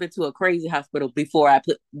myself into a crazy hospital before I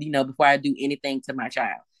before I do anything to my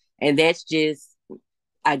child. And that's just,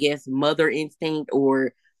 I guess, mother instinct,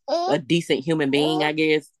 or a decent human being, I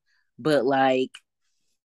guess. But like,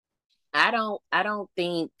 I don't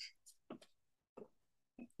think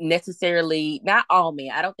necessarily, not all men,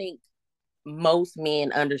 I don't think most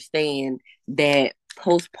men understand that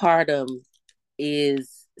postpartum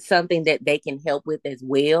is something that they can help with as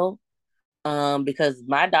well. Because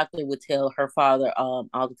my doctor would tell her father all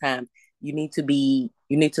the time, you need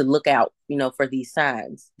to look out, for these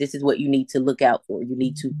signs. This is what you need to look out for. You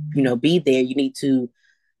need to, be there. You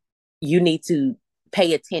need to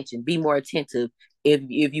pay attention, be more attentive. If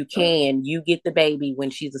you can, you get the baby when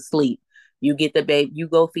she's asleep. You get the baby, you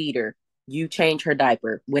go feed her, you change her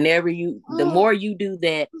diaper. The more you do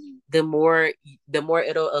that, the more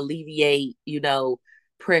it'll alleviate,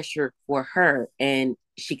 pressure for her, and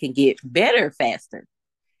she can get better faster.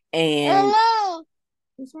 And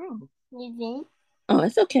what's wrong? Oh,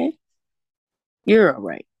 it's okay. You're all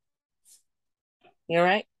right. You're all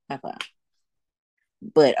right. High five.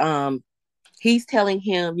 But he's telling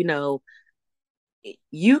him,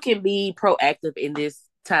 you can be proactive in this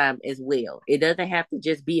time as well. It doesn't have to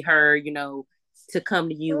just be her, to come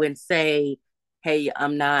to you and say, hey,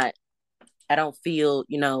 I don't feel,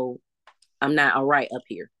 I'm not all right up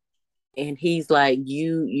here. And he's like,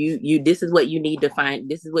 this is what you need to find.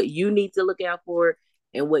 This is what you need to look out for,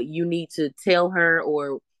 and what you need to tell her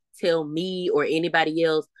or tell me or anybody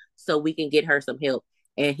else, so we can get her some help.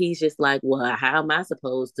 And he's just like, well, how am I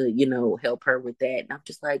supposed to, help her with that? And I'm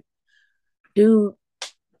just like, dude,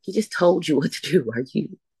 he just told you what to do.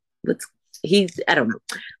 I don't know.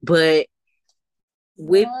 But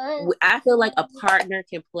I feel like a partner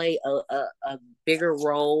can play a bigger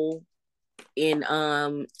role in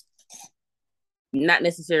not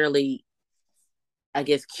necessarily, I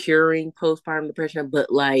guess, curing postpartum depression,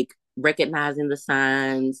 but like recognizing the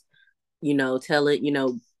signs,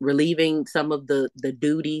 relieving some of the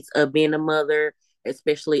duties of being a mother,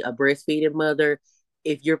 especially a breastfeeding mother.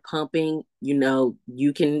 If you're pumping,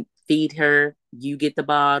 you can feed her, you get the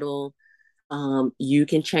bottle, you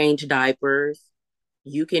can change diapers,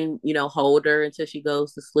 you can, hold her until she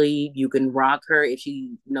goes to sleep. You can rock her if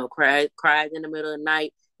she, cries in the middle of the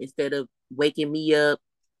night. Instead of waking me up,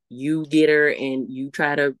 you get her and you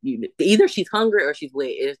try to, either she's hungry or she's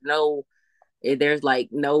wet. There's like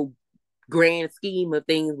no grand scheme of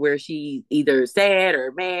things where she's either sad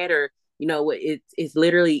or mad, or it's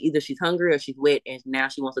literally either she's hungry or she's wet, and now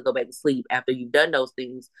she wants to go back to sleep after you've done those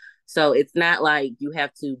things. So it's not like you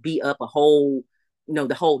have to be up the whole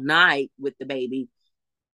night with the baby.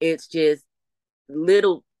 It's just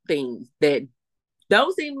little things that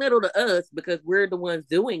don't seem little to us because we're the ones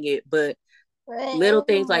doing it, but little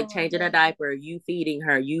things like changing a diaper, you feeding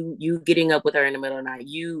her, you getting up with her in the middle of the night,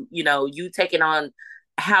 you taking on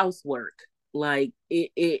housework. Like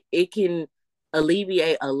it can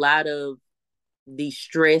alleviate a lot of the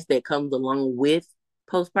stress that comes along with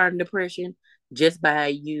postpartum depression, just by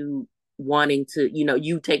you wanting to,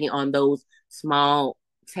 you taking on those small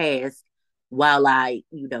tasks while I,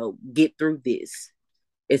 get through this,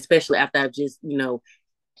 especially after I've just,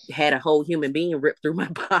 had a whole human being ripped through my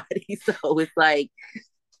body. So it's like,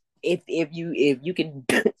 if you can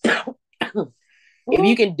if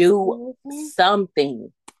you can do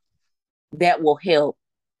something that will help,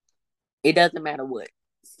 it doesn't matter what,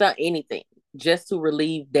 anything, just to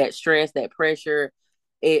relieve that stress, that pressure.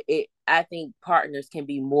 I think partners can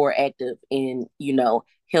be more active in,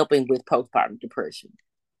 helping with postpartum depression.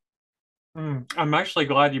 I'm actually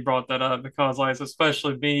glad you brought that up because, like,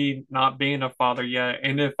 especially me not being a father yet,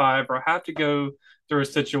 and if I ever have to go through a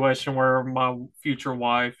situation where my future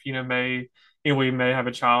wife, we may have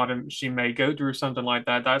a child and she may go through something like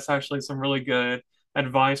that, that's actually some really good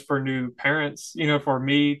advice for new parents, for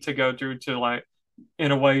me to go through to, like,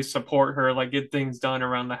 in a way support her, like get things done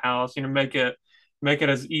around the house, make it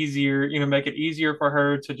as easier, make it easier for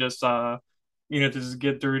her to just to just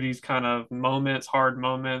get through these kind of moments, hard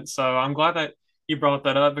moments. So I'm glad that you brought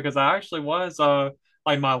that up because I actually was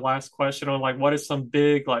like my last question on like what is some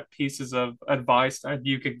big like pieces of advice that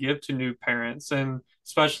you could give to new parents, and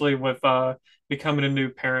especially with becoming a new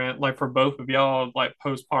parent, like for both of y'all, like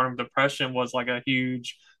postpartum depression was like a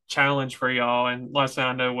huge challenge for y'all. And last thing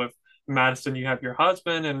I know, with Madison, you have your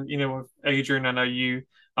husband, and with Adrian, I know you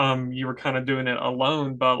were kind of doing it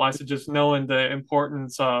alone. But like I said, just knowing the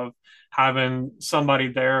importance of having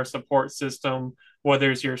somebody there, a support system,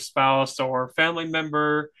 whether it's your spouse or family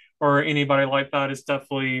member or anybody like that, is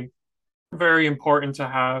definitely very important to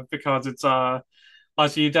have because it's like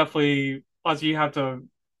you definitely like you have to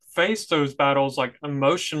face those battles like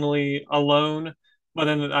emotionally alone, but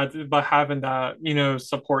then by having that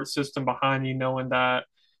support system behind you, knowing that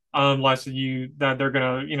like so that they're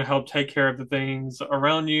gonna help take care of the things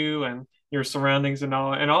around you and your surroundings and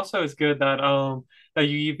all. And also it's good that that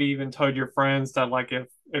you've even told your friends that like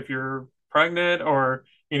if you're pregnant or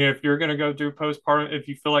if you're going to go through postpartum, if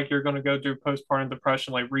you feel like you're going to go through postpartum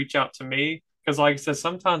depression, like reach out to me. Because like I said,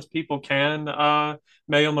 sometimes people can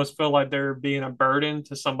may almost feel like they're being a burden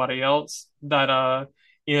to somebody else that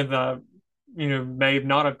the may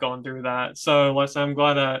not have gone through that. So listen, I'm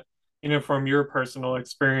glad that from your personal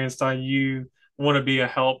experience that you want to be a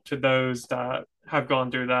help to those that have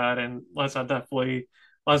gone through that. And let's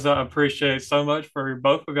appreciate so much for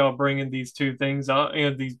both of y'all bringing these two things up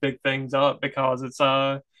and these big things up, because it's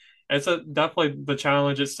a definitely the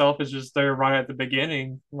challenge itself is just there right at the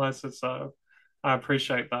beginning. Unless it's I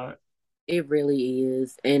appreciate that. It really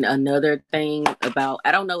is. And another thing about,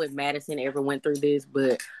 I don't know if Madison ever went through this,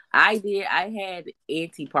 but I did. I had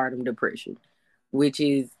antepartum depression, which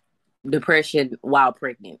is depression while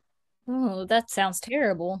pregnant. Oh, that sounds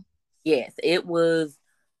terrible. Yes, it was.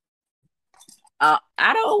 I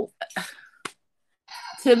don't,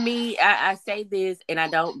 to me, I say this and I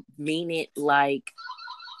don't mean it like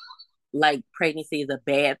pregnancy is a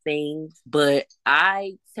bad thing, but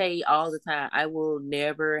I say all the time, I will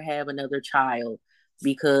never have another child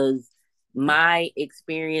because my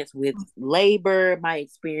experience with labor, my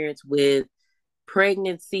experience with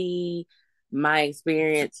pregnancy, my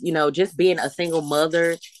experience, just being a single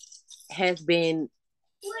mother has been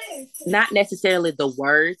not necessarily the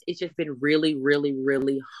worst. It's just been really, really,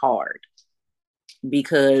 really hard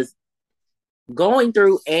because going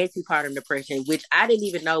through antepartum depression, which I didn't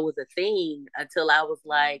even know was a thing until I was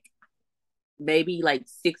like maybe like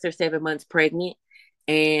 6 or 7 months pregnant.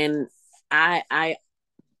 And I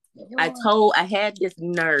had this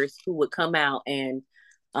nurse who would come out and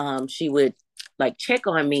she would like check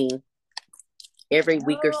on me every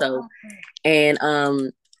week or so. And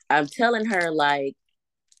I'm telling her like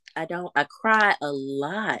I cry a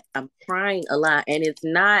lot. I'm crying a lot. And it's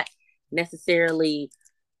not necessarily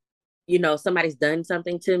somebody's done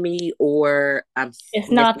something to me or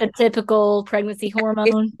It's not the typical pregnancy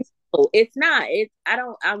hormone. It's not.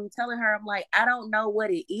 I'm telling her, I'm like, I don't know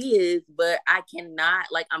what it is, but I cannot,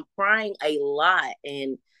 like, I'm crying a lot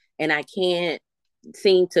and I can't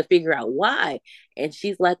seem to figure out why. And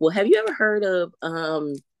she's like, well, have you ever heard of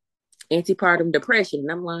antepartum depression?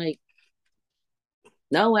 And I'm like,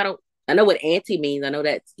 no, I don't. I know what anti means. I know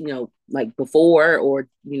that's, like before or,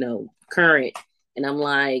 current. And I'm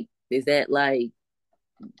like, is that like,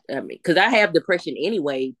 I mean, because I have depression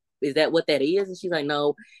anyway. Is that what that is? And she's like,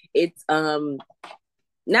 no, it's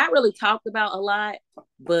not really talked about a lot,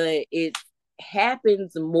 but it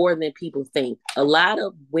happens more than people think. A lot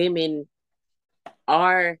of women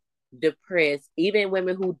are depressed, even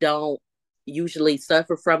women who don't usually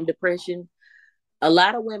suffer from depression. A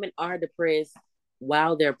lot of women are depressed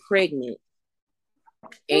while they're pregnant,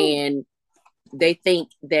 and they think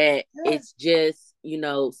that it's just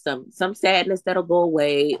some sadness that'll go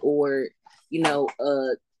away, or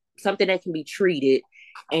something that can be treated.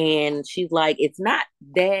 And she's like, it's not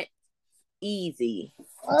that easy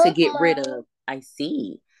to get rid of. I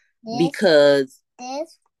see, because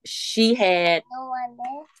she had,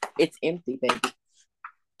 it's empty, baby.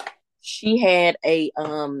 She had a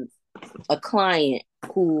client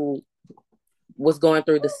who was going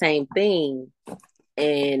through the same thing,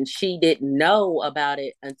 and she didn't know about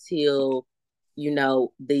it until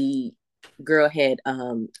the girl had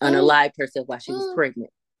unalived herself while she was pregnant.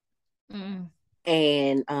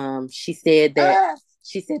 And she said that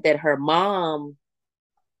her mom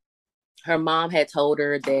had told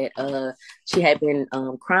her that she had been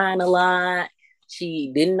crying a lot.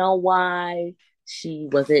 She didn't know why. She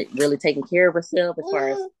wasn't really taking care of herself as far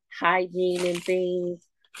as hygiene and things.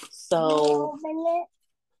 So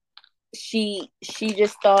she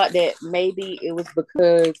just thought that maybe it was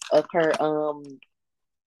because of her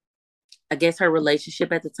I guess her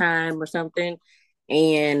relationship at the time or something,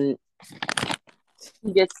 and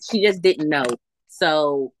she just didn't know.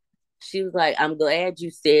 So she was like, I'm glad you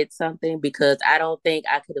said something, because I don't think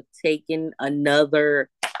I could have taken another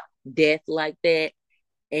death like that.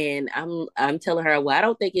 And I'm telling her, well, I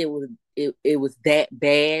don't think it was that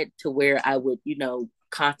bad to where I would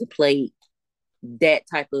contemplate that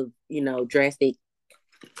type of drastic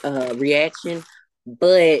reaction.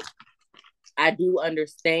 But I do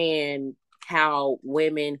understand how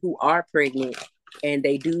women who are pregnant and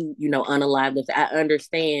they do unalive themselves, I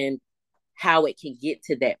understand how it can get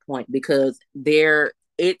to that point, because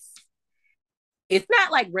it's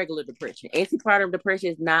not like regular depression. Antepartum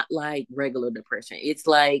depression is not like regular depression. It's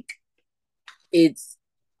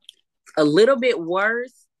a little bit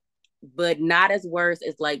worse, but not as worse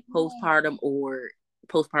as like postpartum or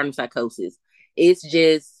postpartum psychosis. It's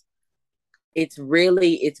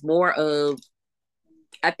more of,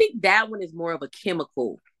 I think that one is more of a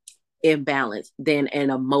chemical imbalance than an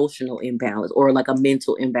emotional imbalance or like a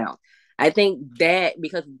mental imbalance. I think that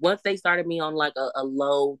because once they started me on like a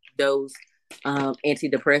low dose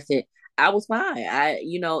antidepressant, I was fine.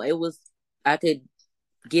 It was, I could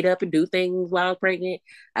get up and do things while I was pregnant.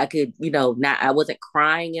 I could, not, I wasn't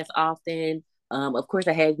crying as often. Of course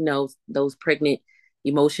I had, those pregnant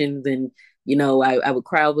emotions, and, I would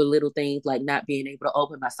cry over little things like not being able to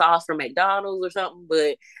open my sauce from McDonald's or something.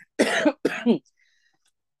 But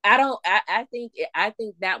I think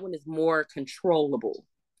that one is more controllable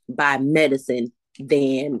by medicine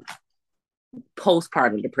than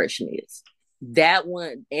postpartum depression is. That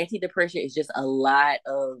one, antidepressant, is just a lot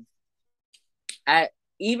of, I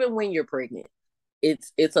even when you're pregnant,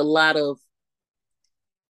 it's a lot of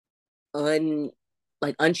unsurety,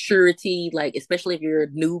 like especially if you're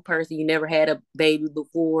a new person, you never had a baby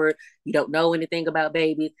before, you don't know anything about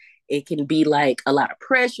babies. It can be like a lot of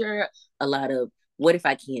pressure, a lot of, what if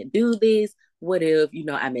I can't do this? What if,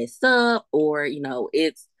 I mess up? Or,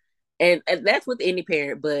 it's, and that's with any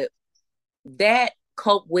parent, but that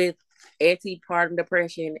cope with antepartum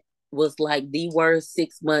depression was like the worst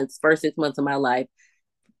first 6 months of my life.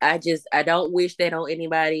 I don't wish that on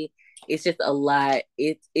anybody. It's just a lot.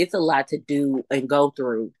 It's a lot to do and go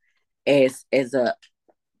through as a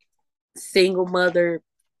single mother,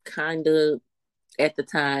 kind of, at the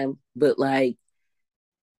time. But like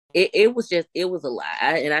it was a lot.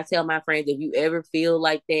 And I tell my friends, if you ever feel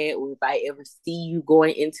like that, or if I ever see you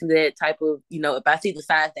going into that type of, if I see the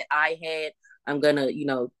signs that I had, I'm gonna,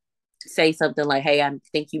 say something like, hey, I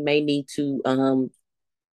think you may need to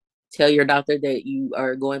tell your doctor that you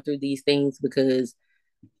are going through these things, because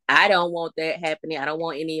I don't want that happening. I don't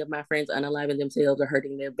want any of my friends unaliving themselves or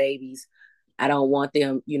hurting their babies. I don't want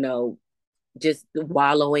them, just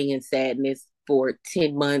wallowing in sadness for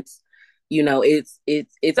 10 months.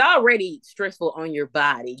 It's already stressful on your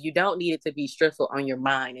body. You don't need it to be stressful on your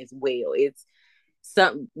mind as well. It's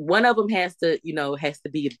one of them has to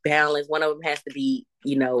be a balance. One of them has to be,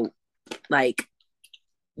 like,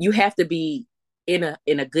 you have to be in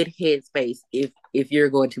a good headspace if you're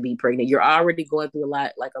going to be pregnant. You're already going through a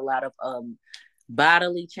lot of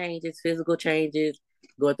bodily changes, physical changes,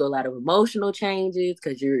 going through a lot of emotional changes,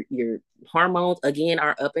 because your hormones again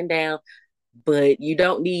are up and down. But you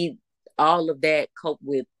don't need all of that cope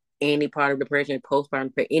with any part of depression, postpartum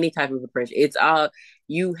depression, any type of depression. It's all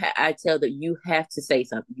I tell that you have to say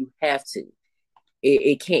something. You have to.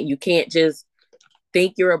 You can't just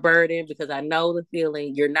think you're a burden, because I know the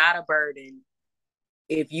feeling. You're not a burden.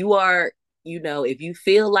 If you are, if you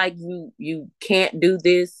feel like you can't do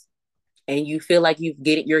this, and you feel like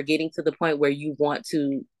you're getting to the point where you want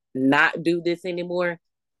to not do this anymore,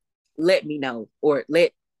 let me know, or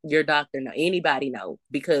let your doctor know, anybody know,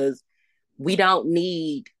 because we don't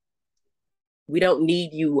need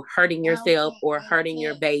you hurting yourself or hurting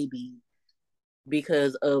your baby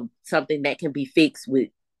because of something that can be fixed with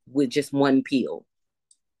just one pill.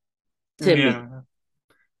 To me.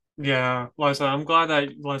 Yeah, like I said, I'm glad that,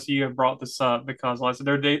 like, you have brought this up, because, like I said,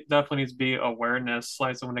 there definitely needs to be awareness,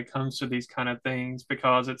 like, so when it comes to these kind of things,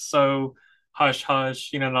 because it's so hush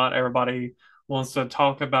hush. Not everybody wants to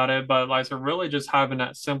talk about it, but, like I said, really just having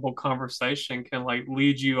that simple conversation can, like,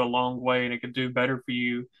 lead you a long way, and it could do better for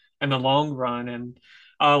you in the long run. And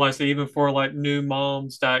like I said, even for like new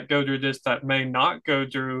moms that go through this, that may not go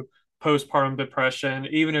through postpartum depression,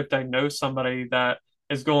 even if they know somebody that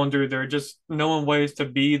is going through, they're just knowing ways to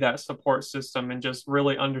be that support system, and just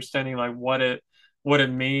really understanding like what it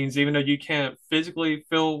means, even though you can't physically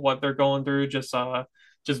feel what they're going through, just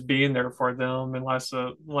being there for them. And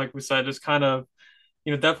like we said, just kind of,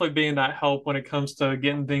 definitely being that help when it comes to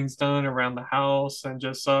getting things done around the house, and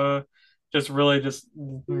just really just,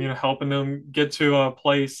 helping them get to a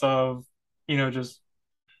place of, just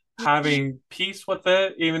having peace with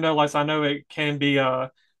it, even though, like, I know it can be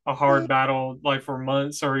a hard battle, like for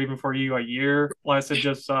months or even for you a year. Like I said,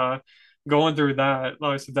 just going through that,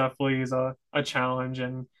 like I said, definitely is a challenge.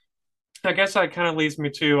 And I guess that kind of leads me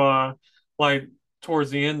to like towards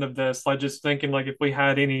the end of this, like just thinking like if we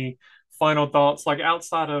had any final thoughts, like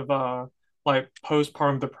outside of like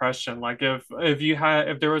postpartum depression, like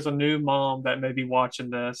if there was a new mom that may be watching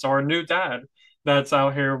this, or a new dad that's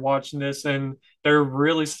out here watching this, and they're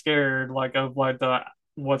really scared like of like the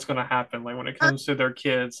what's going to happen like when it comes to their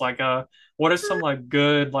kids, like what is some like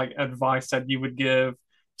good like advice that you would give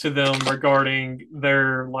to them regarding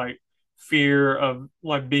their like fear of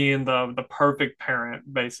like being the perfect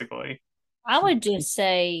parent, basically? I would just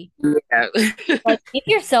say, Yeah. like, give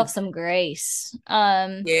yourself some grace.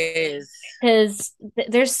 Yes. Because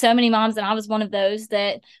there's so many moms, and I was one of those,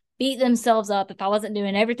 that beat themselves up if I wasn't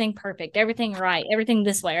doing everything perfect, everything right, everything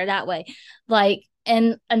this way or that way. Like,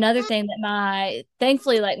 and another thing that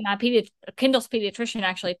thankfully, like Kendall's pediatrician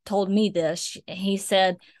actually told me this. He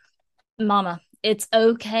said, Mama, it's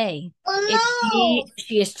okay. If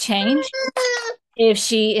she has changed, if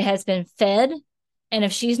she has been fed, and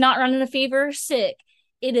if she's not running a fever or sick,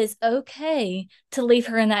 it is okay to leave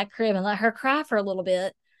her in that crib and let her cry for a little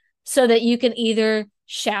bit so that you can either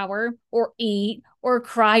shower or eat or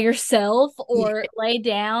cry yourself or lay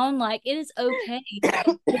down. Like, it is okay.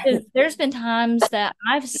 Because there's been times that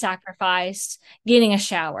I've sacrificed getting a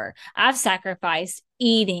shower. I've sacrificed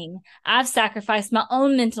eating. I've sacrificed my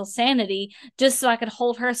own mental sanity just so I could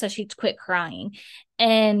hold her so she'd quit crying.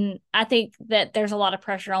 And I think that there's a lot of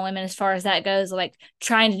pressure on women as far as that goes, like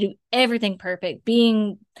trying to do everything perfect,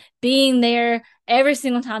 being there every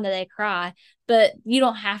single time that they cry. But you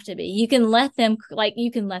don't have to be. You can let them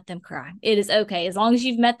cry. It is okay. As long as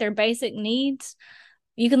you've met their basic needs,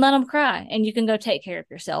 you can let them cry and you can go take care of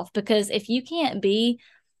yourself. Because if you can't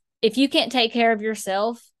take care of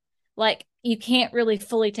yourself, like, you can't really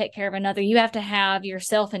fully take care of another. You have to have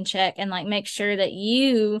yourself in check and like make sure that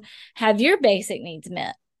you have your basic needs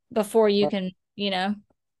met before you can,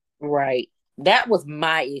 Right. That was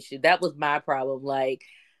my issue. That was my problem. Like,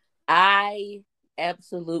 I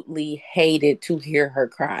absolutely hated to hear her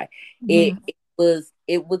cry. Mhm.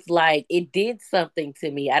 It was like it did something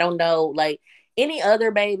to me. I don't know, like any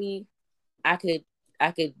other baby, I could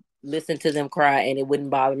listen to them cry and it wouldn't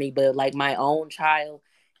bother me, but like my own child,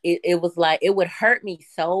 it was like it would hurt me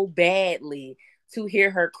so badly to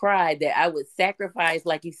hear her cry that I would sacrifice,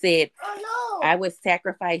 like you said, I would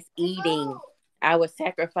sacrifice eating. I would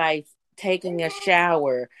sacrifice taking a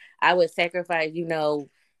shower. I would sacrifice,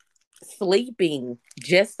 sleeping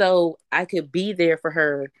just so I could be there for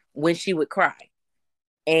her when she would cry.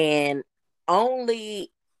 And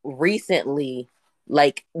only recently,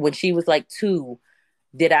 like when she was like 2,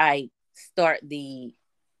 did I start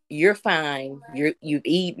you're fine, you've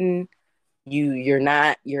eaten, you're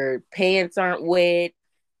not, your pants aren't wet,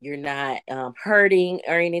 you're not hurting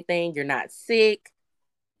or anything, you're not sick,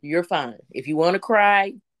 you're fine. If you want to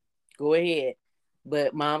cry, go ahead.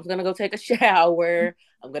 But mom's gonna go take a shower.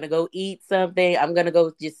 I'm gonna go eat something. I'm gonna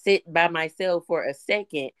go just sit by myself for a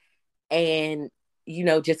second and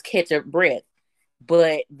just catch a breath.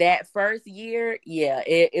 But that first year, yeah,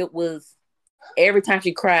 it was every time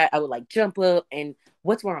she cried, I would like jump up and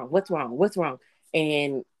what's wrong? What's wrong? What's wrong?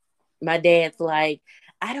 And my dad's like,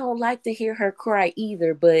 I don't like to hear her cry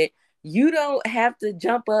either, but you don't have to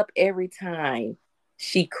jump up every time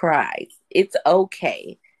she cries. It's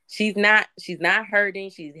okay. She's not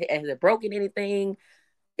hurting. She hasn't broken anything.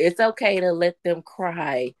 It's okay to let them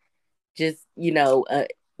cry. Just,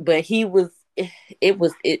 but he was it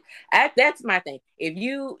was it that's my thing. If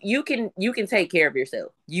you can take care of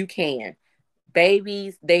yourself. You can.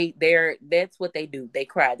 Babies, that's what they do. They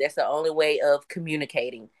cry. That's the only way of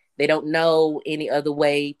communicating. They don't know any other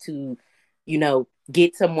way to,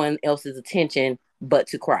 get someone else's attention but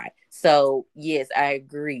to cry. So yes, I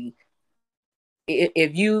agree.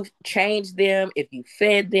 If you change them, if you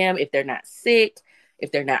fed them, if they're not sick,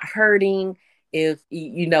 if they're not hurting, if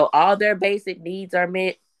all their basic needs are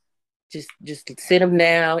met, just sit them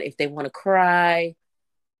down. If they want to cry,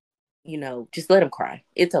 just let them cry.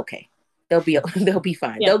 It's okay. They'll be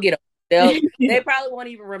fine. Yeah. They probably won't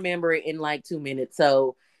even remember it in like 2 minutes.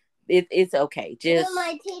 So it's okay. Just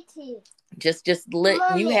let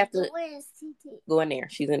you have to go in there.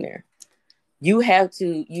 She's in there. You have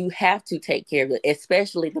to take care of it,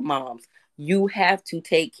 especially the moms. You have to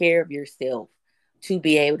take care of yourself to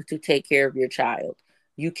be able to take care of your child.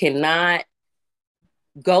 You cannot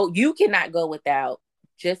go without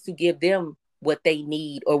just to give them what they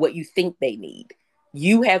need or what you think they need.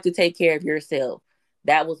 You have to take care of yourself.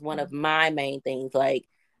 That was one of my main things. Like,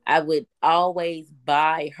 I would always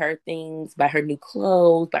buy her things, buy her new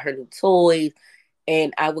clothes, buy her new toys,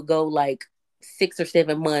 and I would go like 6 or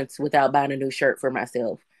 7 months without buying a new shirt for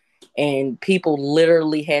myself. And people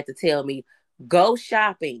literally had to tell me, go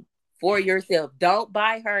shopping for yourself. Don't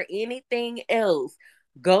buy her anything else.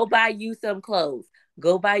 Go buy you some clothes.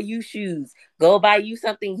 Go buy you shoes. Go buy you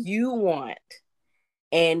something you want.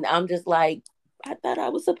 And I'm just like, I thought I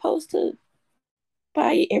was supposed to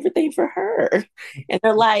buy everything for her. And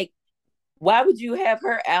they're like, why would you have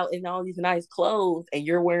her out in all these nice clothes and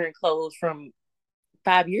you're wearing clothes from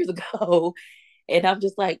 5 years ago? And I'm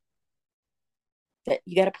just like,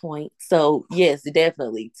 you got a point. So yes,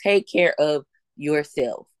 definitely take care of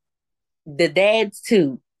yourself. The dads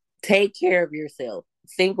too, take care of yourself.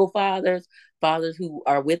 Single fathers who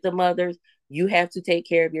are with the mothers, you have to take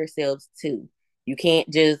care of yourselves too. You can't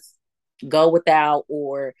just go without,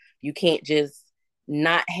 or you can't just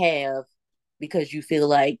not have because you feel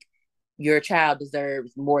like your child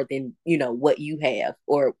deserves more than, what you have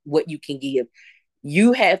or what you can give.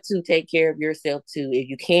 You have to take care of yourself too. If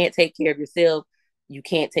you can't take care of yourself, you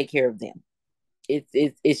can't take care of them.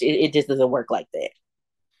 It just doesn't work like that.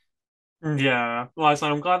 Yeah, like I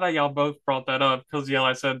said, I'm glad that y'all both brought that up because, yeah,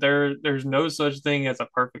 like I said, there's no such thing as a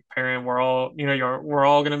perfect parent. We're all, we're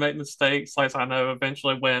all gonna make mistakes. Like I know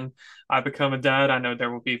eventually when I become a dad, I know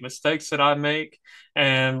there will be mistakes that I make,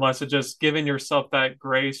 and like I said, just giving yourself that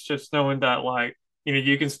grace, just knowing that like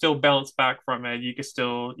you can still bounce back from it, you can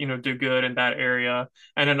still do good in that area,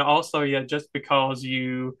 and then also, yeah, just because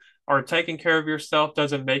you or taking care of yourself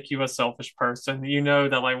doesn't make you a selfish person. You know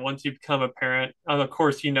that like once you become a parent, and of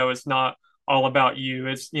course, it's not all about you.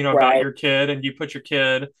 It's, about Right. your kid and you put your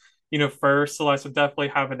kid, first. So like, so definitely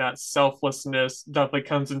having that selflessness definitely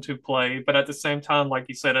comes into play. But at the same time, like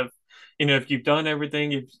you said, if you've done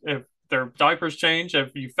everything, if their diapers change,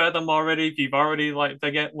 if you fed them already, if you've already like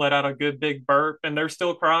they get let out a good big burp and they're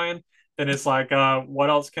still crying, then it's like, what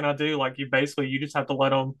else can I do? Like you just have to let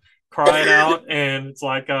them cry it out, and it's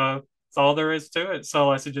like it's all there is to it. So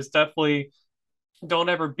I said just definitely don't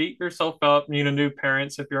ever beat yourself up. New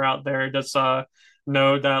parents, if you're out there, just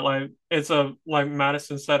know that like it's a like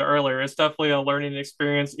Madison said earlier, it's definitely a learning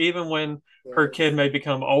experience. Even when her kid may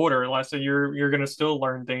become older, like so you're gonna still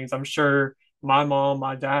learn things. I'm sure my mom,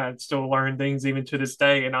 my dad still learn things even to this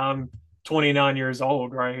day, and I'm 29 years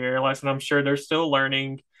old right here. Like, and I'm sure they're still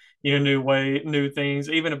learning, new things,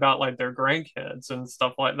 even about like their grandkids and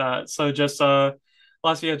stuff like that. So just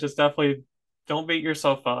last year, just definitely don't beat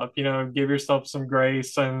yourself up, give yourself some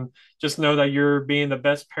grace and just know that you're being the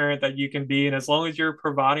best parent that you can be. And as long as you're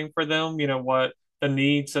providing for them, what the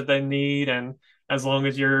needs that they need, and as long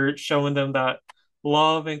as you're showing them that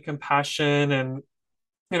love and compassion, and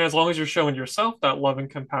as long as you're showing yourself that love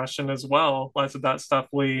and compassion as well, that's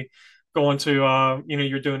definitely going to,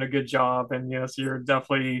 you're doing a good job. And yes, you're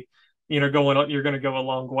definitely, you're going to go a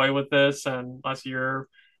long way with this, and that's you're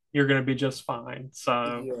going to be just fine.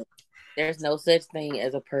 So, Yeah. There's no such thing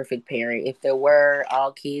as a perfect parent. If there were,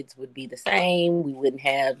 all kids would be the same. We wouldn't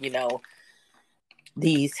have,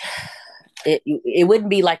 these. It wouldn't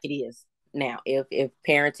be like it is now. If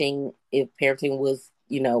parenting was,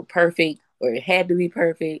 perfect, or it had to be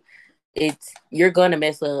perfect, you're gonna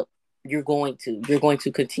mess up. You're going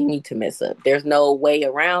to continue to mess up. There's no way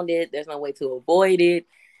around it. There's no way to avoid it.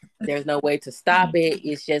 There's no way to stop it.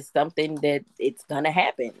 It's just something that it's gonna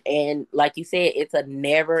happen. And like you said, it's a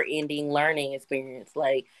never ending learning experience.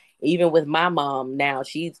 Like even with my mom now,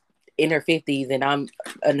 she's in her 50s and I'm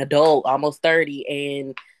an adult, almost 30,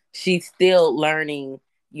 and she's still learning,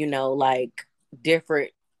 like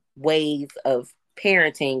different ways of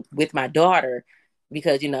parenting with my daughter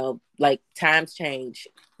because, like times change.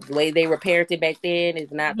 The way they were parented back then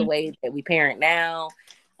is not the Mhm. way that we parent now.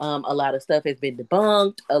 A lot of stuff has been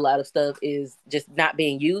debunked. A lot of stuff is just not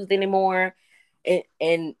being used anymore.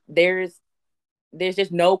 And there's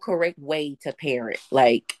just no correct way to parent.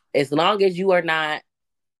 Like as long as you are not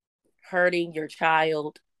hurting your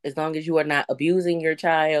child, as long as you are not abusing your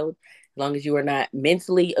child, as long as you are not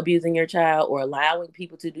mentally abusing your child or allowing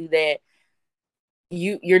people to do that,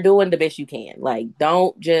 you're doing the best you can. Like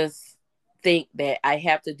don't just think that I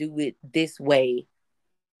have to do it this way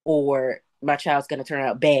or my child's going to turn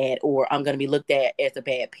out bad or I'm going to be looked at as a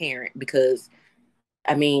bad parent because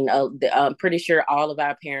I mean, I'm pretty sure all of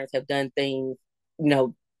our parents have done things,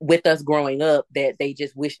 with us growing up that they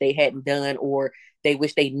just wish they hadn't done or they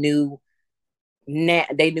wish they knew now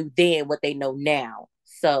they knew then what they know now.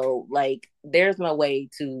 So like there's no way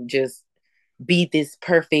to just be this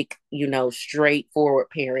perfect, straightforward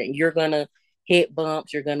parent. You're going to hit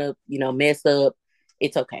bumps, you're going to, mess up.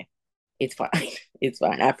 It's okay. It's fine. It's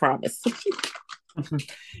fine. I promise.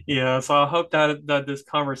 yeah, so I hope that this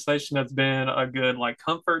conversation has been a good like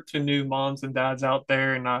comfort to new moms and dads out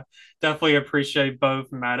there, and I definitely appreciate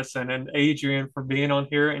both Madison and Adrian for being on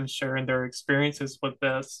here and sharing their experiences with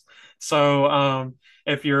this. So,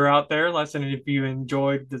 if you're out there listening, if you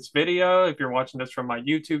enjoyed this video, if you're watching this from my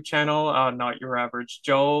YouTube channel, Not Your Average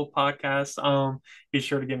Joel podcast, be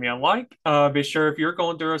sure to give me a like. Be sure if you're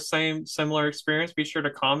going through a similar experience, be sure to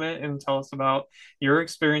comment and tell us about your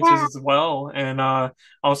experiences as well. And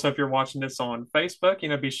also, if you're watching this on Facebook,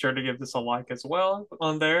 be sure to give this a like as well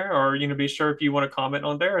on there, or be sure if you want to comment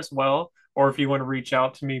on there as well, or if you want to reach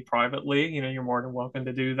out to me privately, you're more than welcome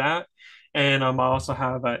to do that. And I also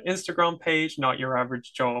have an Instagram page, Not Your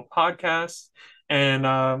Average Joel Podcast, and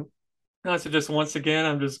So just once again,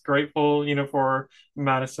 I'm just grateful, for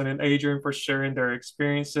Madison and Adrian for sharing their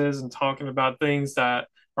experiences and talking about things that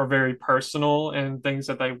are very personal and things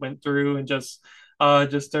that they went through and just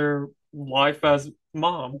their life as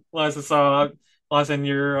mom. Lots in lots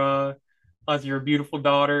of your beautiful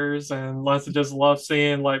daughters and lots of just love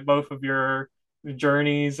seeing like both of your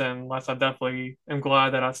journeys and lots I definitely am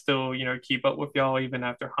glad that I still, keep up with y'all even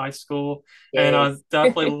after high school. And I Yes.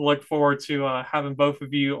 definitely look forward to having both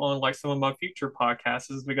of you on like some of my future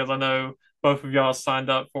podcasts because I know both of y'all signed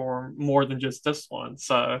up for more than just this one.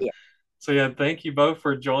 Yeah. So yeah, thank you both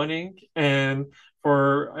for joining. And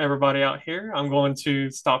for everybody out here, I'm going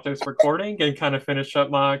to stop this recording and kind of finish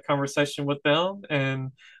up my conversation with them.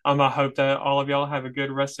 And I hope that all of y'all have a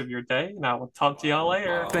good rest of your day. And I will talk to y'all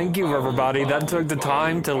later. Thank you, everybody that took the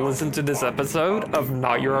time to listen to this episode of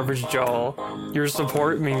Not Your Average Joel. Your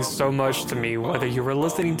support means so much to me, whether you were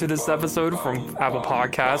listening to this episode from Apple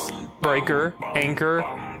Podcasts, Breaker, Anchor,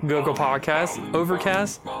 Google Podcasts,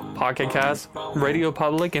 Overcast, Pocket Cast, Radio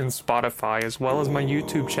Public, and Spotify, as well as my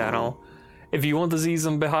YouTube channel. If you want to see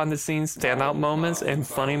some behind-the-scenes standout moments and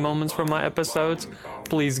funny moments from my episodes,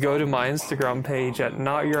 please go to my Instagram page at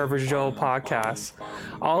Not Your Average Joel Podcast.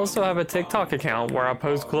 I also have a TikTok account where I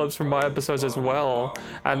post clips from my episodes as well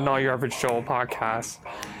at Not Your Average Joel Podcast.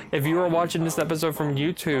 If you are watching this episode from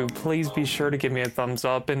YouTube, please be sure to give me a thumbs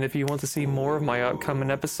up, and if you want to see more of my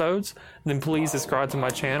upcoming episodes, then please subscribe to my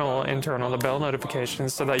channel and turn on the bell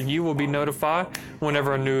notifications so that you will be notified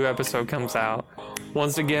whenever a new episode comes out.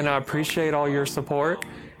 Once again, I appreciate all your support,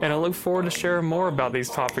 and I look forward to sharing more about these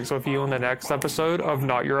topics with you in the next episode of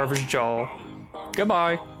Not Your Average Joel.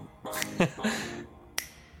 Goodbye!